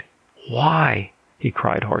white. Why? He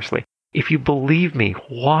cried hoarsely. If you believe me,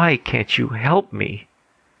 why can't you help me?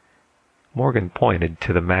 Morgan pointed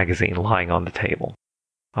to the magazine lying on the table.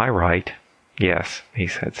 I write. Yes, he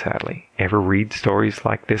said sadly. Ever read stories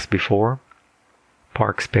like this before?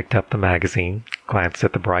 Parks picked up the magazine, glanced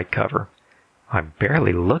at the bright cover. I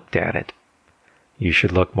barely looked at it. You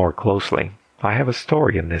should look more closely. I have a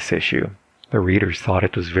story in this issue. The readers thought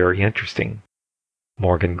it was very interesting.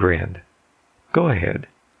 Morgan grinned. Go ahead.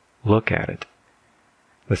 Look at it.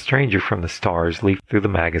 The stranger from the stars leafed through the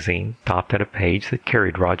magazine, stopped at a page that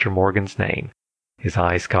carried Roger Morgan's name. His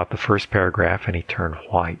eyes caught the first paragraph and he turned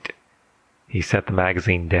white. He set the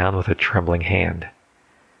magazine down with a trembling hand.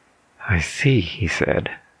 I see, he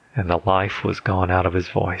said, and the life was gone out of his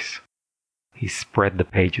voice. He spread the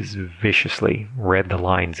pages viciously, read the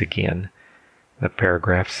lines again. The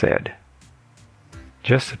paragraph said,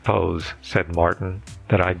 Just suppose, said Martin,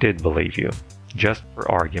 that I did believe you, just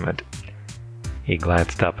for argument. He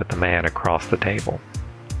glanced up at the man across the table.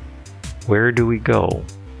 Where do we go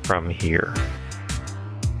from here?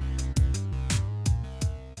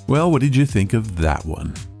 Well, what did you think of that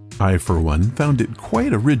one? I, for one, found it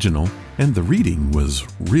quite original, and the reading was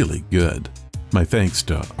really good. My thanks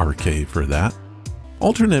to RK for that.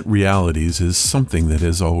 Alternate realities is something that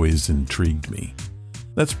has always intrigued me.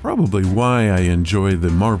 That's probably why I enjoy the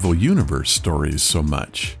Marvel Universe stories so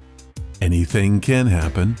much. Anything can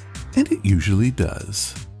happen, and it usually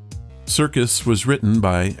does. Circus was written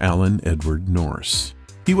by Alan Edward Nourse.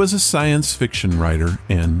 He was a science fiction writer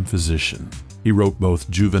and physician. He wrote both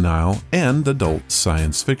juvenile and adult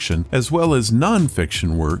science fiction, as well as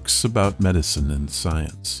non-fiction works about medicine and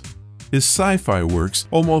science. His sci-fi works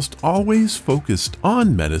almost always focused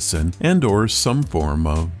on medicine and/or some form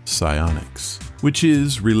of psionics, which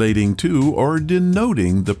is relating to or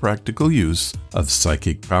denoting the practical use of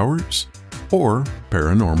psychic powers or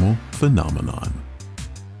paranormal phenomenon.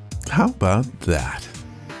 How about that?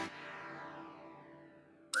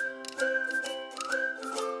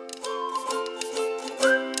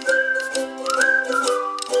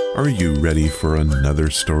 Are you ready for another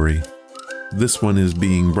story? This one is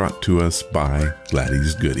being brought to us by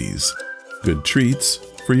Gladys Goodies. Good treats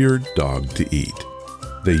for your dog to eat.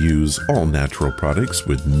 They use all natural products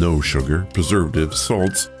with no sugar, preservatives,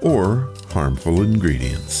 salts, or harmful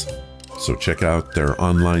ingredients. So check out their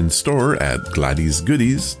online store at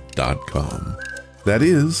GladysGoodies.com. That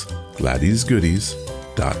is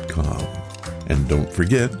GladysGoodies.com. And don't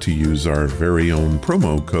forget to use our very own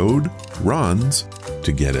promo code, RONS,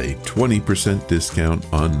 to get a 20% discount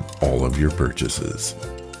on all of your purchases.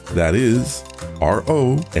 That is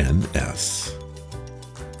RONS.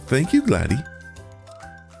 Thank you, Gladys.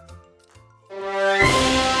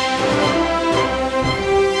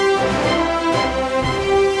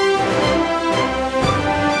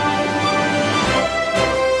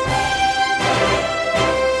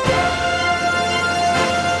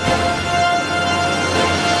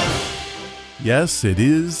 Yes, it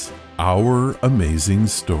is Our Amazing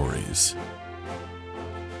Stories.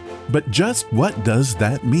 But just what does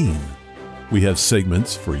that mean? We have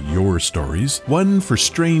segments for your stories, one for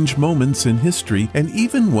strange moments in history, and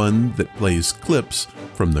even one that plays clips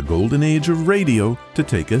from the golden age of radio to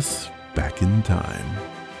take us back in time.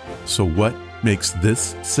 So what makes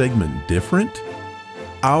this segment different?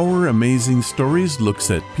 Our Amazing Stories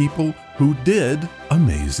looks at people who did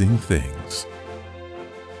amazing things.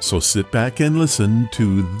 So sit back and listen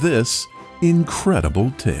to this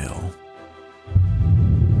incredible tale.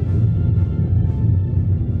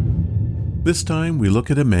 This time we look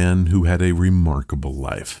at a man who had a remarkable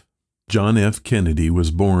life. John F. Kennedy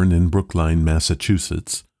was born in Brookline,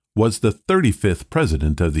 Massachusetts, was the 35th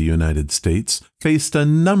President of the United States, faced a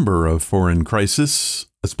number of foreign crises,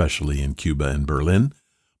 especially in Cuba and Berlin,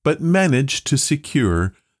 but managed to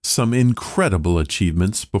secure some incredible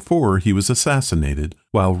achievements before he was assassinated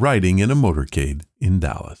while riding in a motorcade in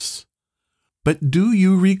Dallas. But do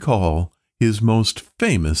you recall his most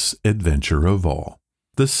famous adventure of all,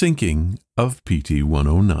 the sinking of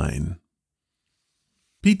PT-109?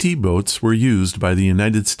 PT boats were used by the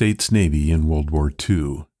United States Navy in World War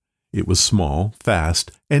II. It was small,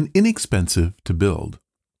 fast, and inexpensive to build.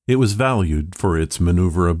 It was valued for its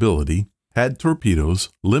maneuverability, had torpedoes,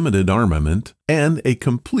 limited armament, and a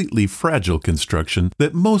completely fragile construction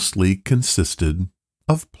that mostly consisted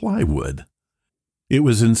of plywood. It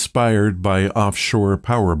was inspired by offshore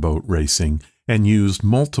powerboat racing and used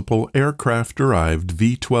multiple aircraft-derived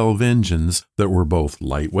V-12 engines that were both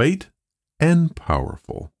lightweight and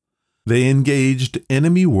powerful. They engaged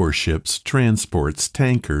enemy warships, transports,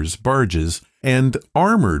 tankers, barges, and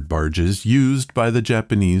armored barges used by the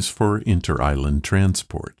Japanese for inter-island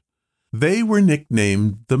transport. They were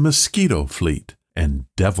nicknamed the Mosquito Fleet and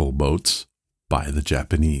Devil Boats by the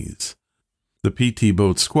Japanese. The PT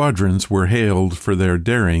boat squadrons were hailed for their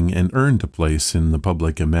daring and earned a place in the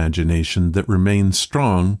public imagination that remained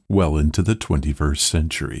strong well into the 21st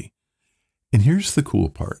century. And here's the cool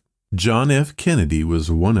part. John F. Kennedy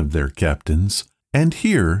was one of their captains, and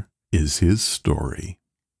here is his story.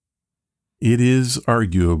 It is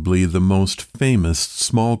arguably the most famous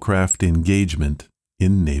small craft engagement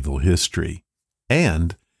in naval history,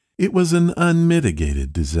 and it was an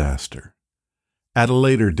unmitigated disaster. At a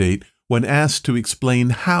later date, when asked to explain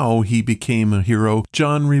how he became a hero,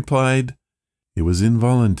 John replied, "It was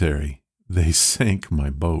involuntary. They sank my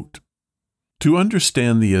boat." To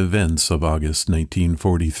understand the events of August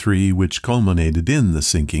 1943, which culminated in the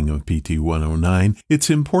sinking of PT-109, it's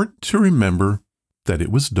important to remember that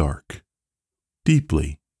it was dark.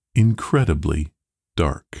 Deeply, incredibly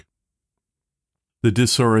dark. The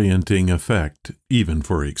disorienting effect, even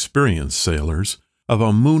for experienced sailors, of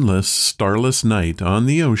a moonless, starless night on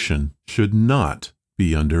the ocean should not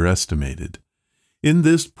be underestimated. In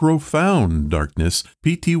this profound darkness,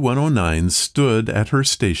 PT-109 stood at her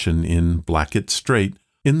station in Blackett Strait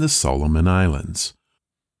in the Solomon Islands,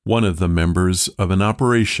 one of the members of an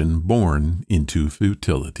operation born into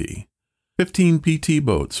futility. 15 PT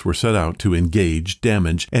boats were set out to engage,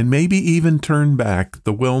 damage, and maybe even turn back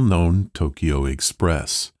the well-known Tokyo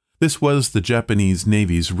Express. This was the Japanese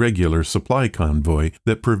Navy's regular supply convoy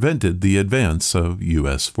that prevented the advance of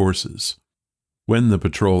U.S. forces. When the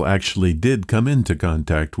patrol actually did come into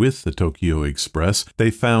contact with the Tokyo Express,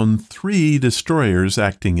 they found 3 destroyers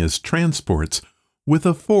acting as transports, with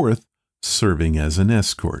a 4th serving as an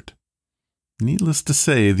escort. Needless to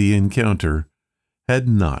say, the encounter had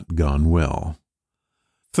not gone well.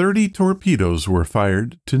 30 torpedoes were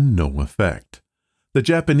fired to no effect. The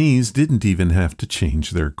Japanese didn't even have to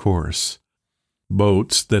change their course.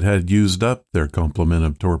 Boats that had used up their complement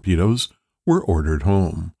of torpedoes were ordered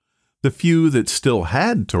home. The few that still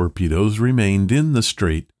had torpedoes remained in the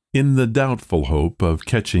strait in the doubtful hope of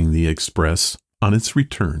catching the Express on its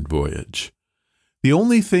return voyage. The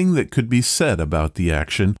only thing that could be said about the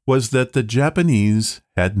action was that the Japanese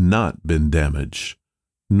had not been damaged,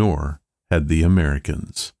 nor had the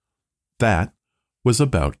Americans. That was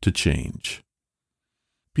about to change.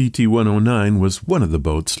 PT-109 was one of the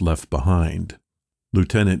boats left behind.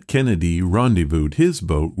 Lieutenant Kennedy rendezvoused his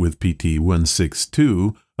boat with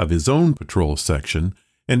PT-162 of his own patrol section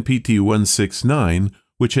and PT-169,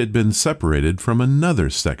 which had been separated from another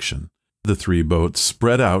section. The 3 boats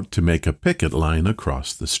spread out to make a picket line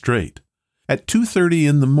across the strait. At 2:30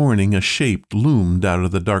 in the morning, a shape loomed out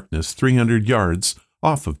of the darkness 300 yards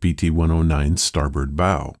off of PT-109's starboard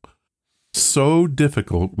bow. So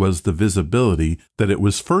difficult was the visibility that it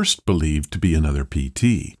was first believed to be another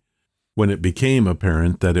PT. When it became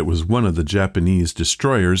apparent that it was one of the Japanese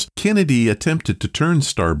destroyers, Kennedy attempted to turn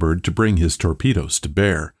starboard to bring his torpedoes to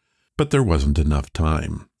bear, but there wasn't enough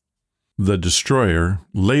time. The destroyer,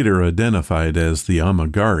 later identified as the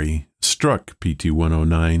Amagari, struck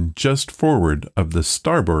PT-109 just forward of the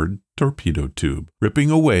starboard torpedo tube,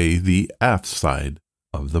 ripping away the aft side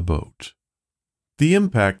of the boat. The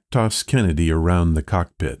impact tossed Kennedy around the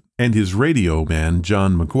cockpit, and his radio man,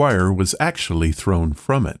 John McGuire, was actually thrown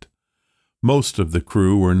from it. Most of the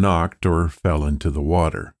crew were knocked or fell into the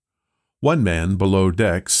water. One man below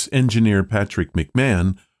decks, Engineer Patrick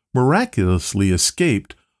McMahon, miraculously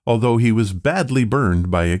escaped, although he was badly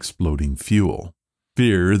burned by exploding fuel.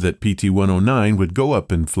 Fear that PT-109 would go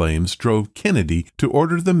up in flames drove Kennedy to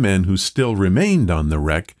order the men who still remained on the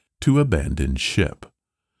wreck to abandon ship.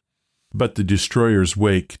 But the destroyer's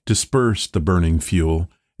wake dispersed the burning fuel,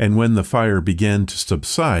 and when the fire began to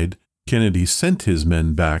subside, Kennedy sent his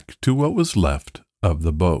men back to what was left of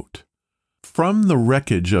the boat. From the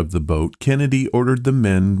wreckage of the boat, Kennedy ordered the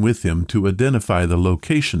men with him to identify the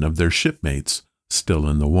location of their shipmates still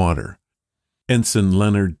in the water. Ensign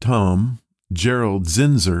Leonard Tom, Gerald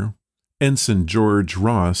Zinser, Ensign George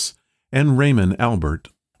Ross, and Raymond Albert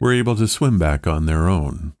were able to swim back on their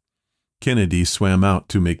own. Kennedy swam out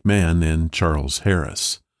to McMahon and Charles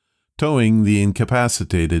Harris. Towing the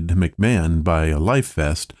incapacitated McMahon by a life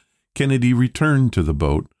vest, Kennedy returned to the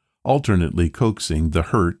boat, alternately coaxing the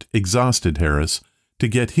hurt, exhausted Harris to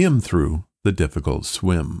get him through the difficult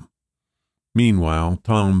swim. Meanwhile,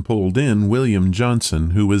 Tom pulled in William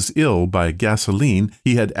Johnson, who was ill by gasoline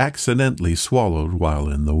he had accidentally swallowed while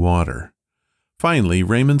in the water. Finally,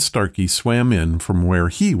 Raymond Starkey swam in from where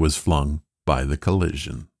he was flung by the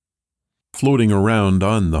collision. Floating around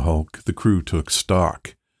on the hulk, the crew took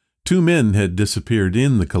stock. 2 men had disappeared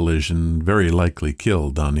in the collision, very likely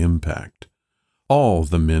killed on impact. All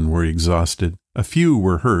the men were exhausted, a few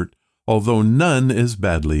were hurt, although none as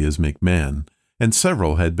badly as McMahon, and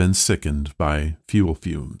several had been sickened by fuel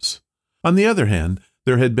fumes. On the other hand,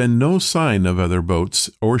 there had been no sign of other boats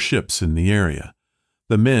or ships in the area.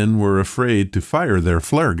 The men were afraid to fire their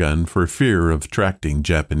flare gun for fear of attracting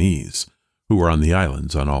Japanese, who were on the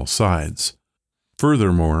islands on all sides.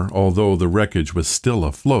 Furthermore, although the wreckage was still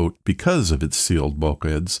afloat because of its sealed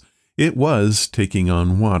bulkheads, it was taking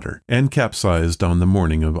on water and capsized on the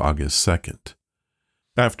morning of August 2nd.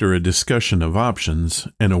 After a discussion of options,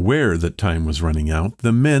 and aware that time was running out,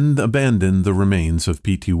 the men abandoned the remains of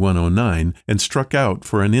PT-109 and struck out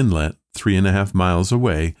for an inlet 3.5 miles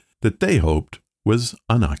away that they hoped was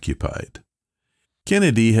unoccupied.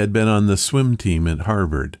 Kennedy had been on the swim team at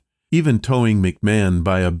Harvard. Even towing McMahon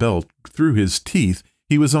by a belt through his teeth,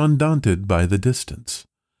 he was undaunted by the distance.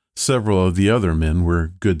 Several of the other men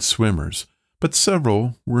were good swimmers, but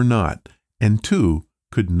several were not, and 2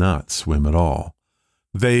 could not swim at all.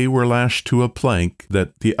 They were lashed to a plank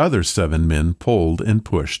that the other 7 men pulled and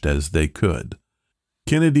pushed as they could.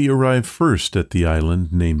 Kennedy arrived first at the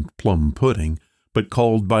island named Plum Pudding, but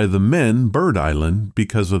called by the men Bird Island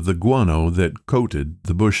because of the guano that coated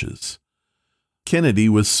the bushes. Kennedy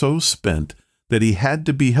was so spent that he had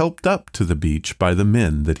to be helped up to the beach by the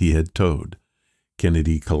men that he had towed.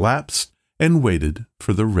 Kennedy collapsed and waited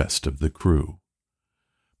for the rest of the crew.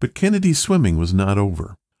 But Kennedy's swimming was not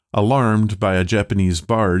over. Alarmed by a Japanese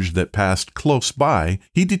barge that passed close by,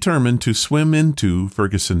 he determined to swim into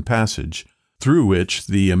Ferguson Passage, through which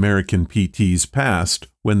the American PTs passed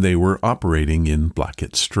when they were operating in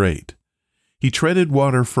Blackett Strait. He treaded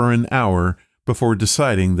water for an hour before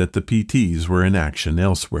deciding that the PTs were in action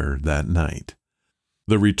elsewhere that night.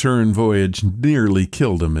 The return voyage nearly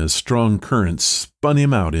killed him as strong currents spun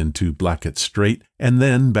him out into Blackett Strait and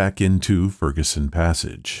then back into Ferguson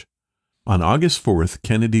Passage. On August 4th,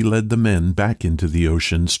 Kennedy led the men back into the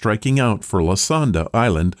ocean, striking out for La Sonda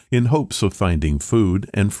Island in hopes of finding food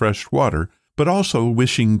and fresh water, but also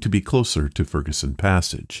wishing to be closer to Ferguson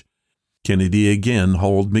Passage. Kennedy again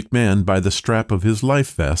hauled McMahon by the strap of his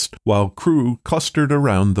life vest, while crew clustered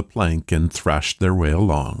around the plank and thrashed their way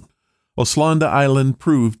along. Oslanda Island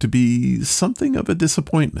proved to be something of a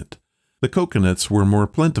disappointment. The coconuts were more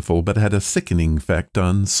plentiful, but had a sickening effect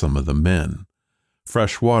on some of the men.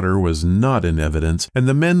 Fresh water was not in evidence, and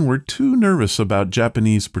the men were too nervous about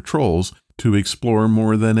Japanese patrols to explore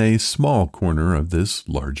more than a small corner of this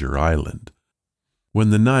larger island. When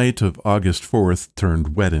the night of August 4th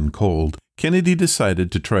turned wet and cold, Kennedy decided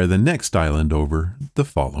to try the next island over the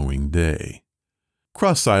following day.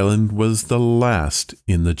 Cross Island was the last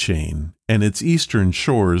in the chain, and its eastern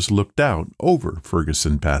shores looked out over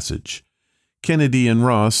Ferguson Passage. Kennedy and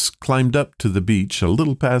Ross climbed up to the beach a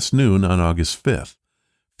little past noon on August 5th.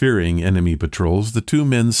 Fearing enemy patrols, the 2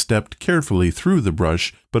 men stepped carefully through the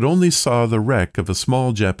brush, but only saw the wreck of a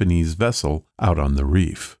small Japanese vessel out on the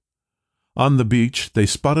reef. On the beach, they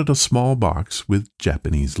spotted a small box with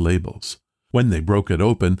Japanese labels. When they broke it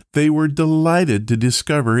open, they were delighted to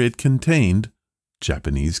discover it contained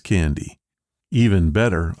Japanese candy. Even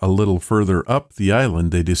better, a little further up the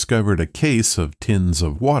island they discovered a case of tins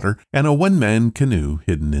of water and a one-man canoe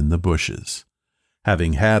hidden in the bushes.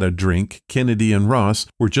 Having had a drink, Kennedy and Ross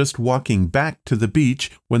were just walking back to the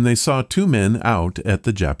beach when they saw two men out at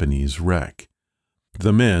the Japanese wreck.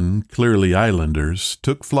 The men, clearly islanders,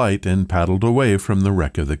 took flight and paddled away from the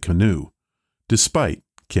wreck of the canoe, despite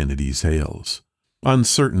Kennedy's hails.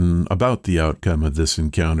 Uncertain about the outcome of this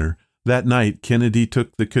encounter, that night Kennedy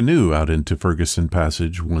took the canoe out into Ferguson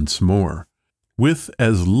Passage once more, with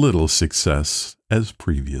as little success as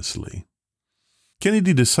previously.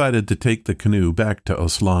 Kennedy decided to take the canoe back to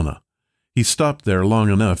Oslana. He stopped there long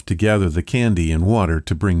enough to gather the candy and water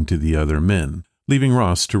to bring to the other men, leaving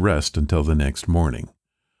Ross to rest until the next morning.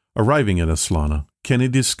 Arriving at Oslana,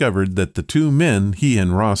 Kennedy discovered that the two men he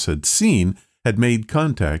and Ross had seen had made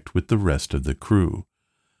contact with the rest of the crew.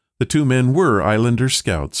 The two men were Islander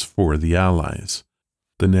scouts for the Allies.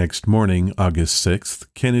 The next morning, August 6th,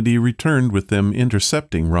 Kennedy returned with them,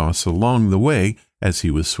 intercepting Ross along the way as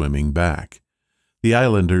he was swimming back. The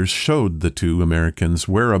Islanders showed the two Americans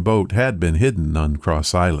where a boat had been hidden on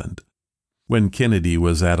Cross Island. When Kennedy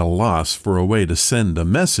was at a loss for a way to send a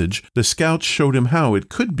message, the scouts showed him how it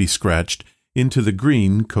could be scratched into the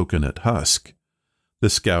green coconut husk. The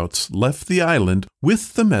scouts left the island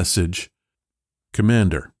with the message,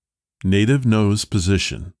 "Commander, native knows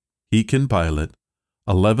position. He can pilot.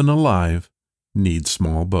 11 alive. Need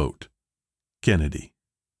small boat. Kennedy."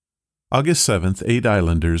 August 7th, 8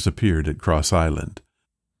 Islanders appeared at Cross Island.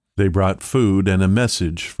 They brought food and a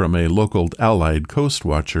message from a local Allied coast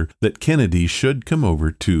watcher that Kennedy should come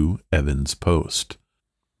over to Evans Post.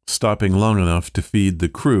 Stopping long enough to feed the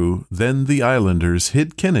crew, then the Islanders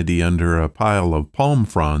hid Kennedy under a pile of palm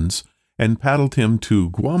fronds and paddled him to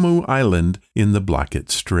Guamu Island in the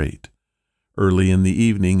Blackett Strait. Early in the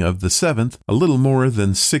evening of the 7th, a little more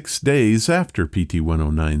than 6 days after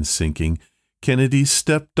PT-109's sinking, Kennedy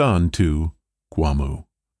stepped on to Guamu.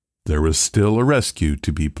 There was still a rescue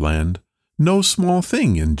to be planned, no small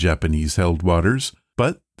thing in Japanese-held waters,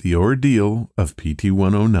 but the ordeal of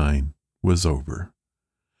PT-109 was over.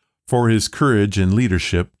 For his courage and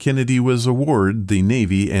leadership, Kennedy was awarded the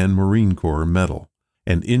Navy and Marine Corps Medal,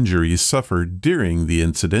 and injuries suffered during the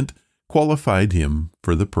incident qualified him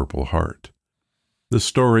for the Purple Heart. The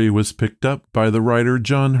story was picked up by the writer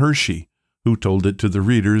John Hershey, who told it to the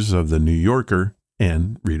readers of The New Yorker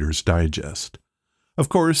and Reader's Digest. Of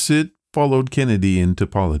course, it followed Kennedy into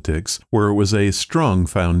politics, where it was a strong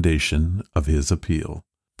foundation of his appeal.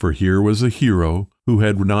 For here was a hero who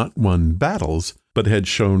had not won battles, but had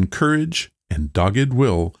shown courage and dogged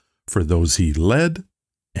will for those he led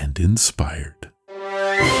and inspired.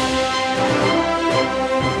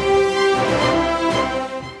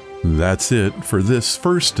 That's it for this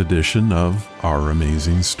first edition of Our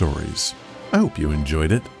Amazing Stories. I hope you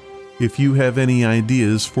enjoyed it. If you have any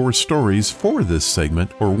ideas for stories for this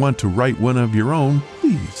segment or want to write one of your own,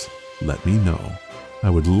 please let me know. I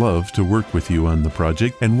would love to work with you on the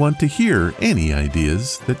project and want to hear any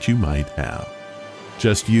ideas that you might have.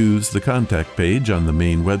 Just use the contact page on the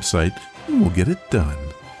main website and we'll get it done.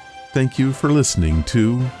 Thank you for listening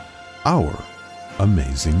to Our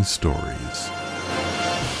Amazing Stories.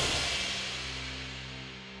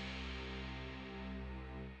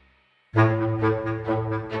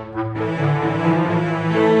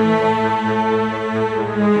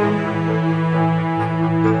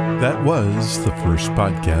 That was the first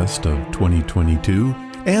podcast of 2022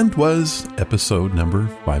 and was episode number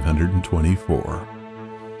 524.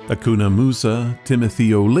 Akuna Musa,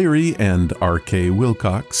 Timothy O'Leary, and R.K.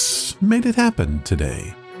 Wilcox made it happen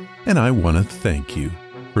today, and I want to thank you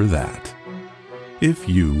for that. If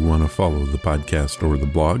you want to follow the podcast or the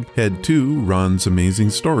blog, head to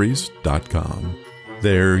ronsamazingstories.com.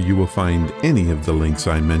 There you will find any of the links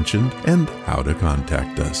I mentioned and how to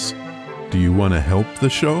contact us. Do you want to help the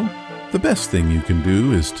show? The best thing you can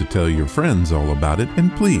do is to tell your friends all about it,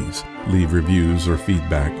 and please leave reviews or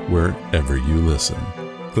feedback wherever you listen.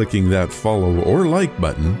 Clicking that follow or like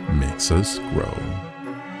button makes us grow.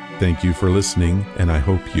 Thank you for listening, and I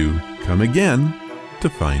hope you come again to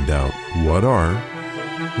find out what are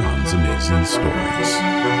Ron's Amazing Stories.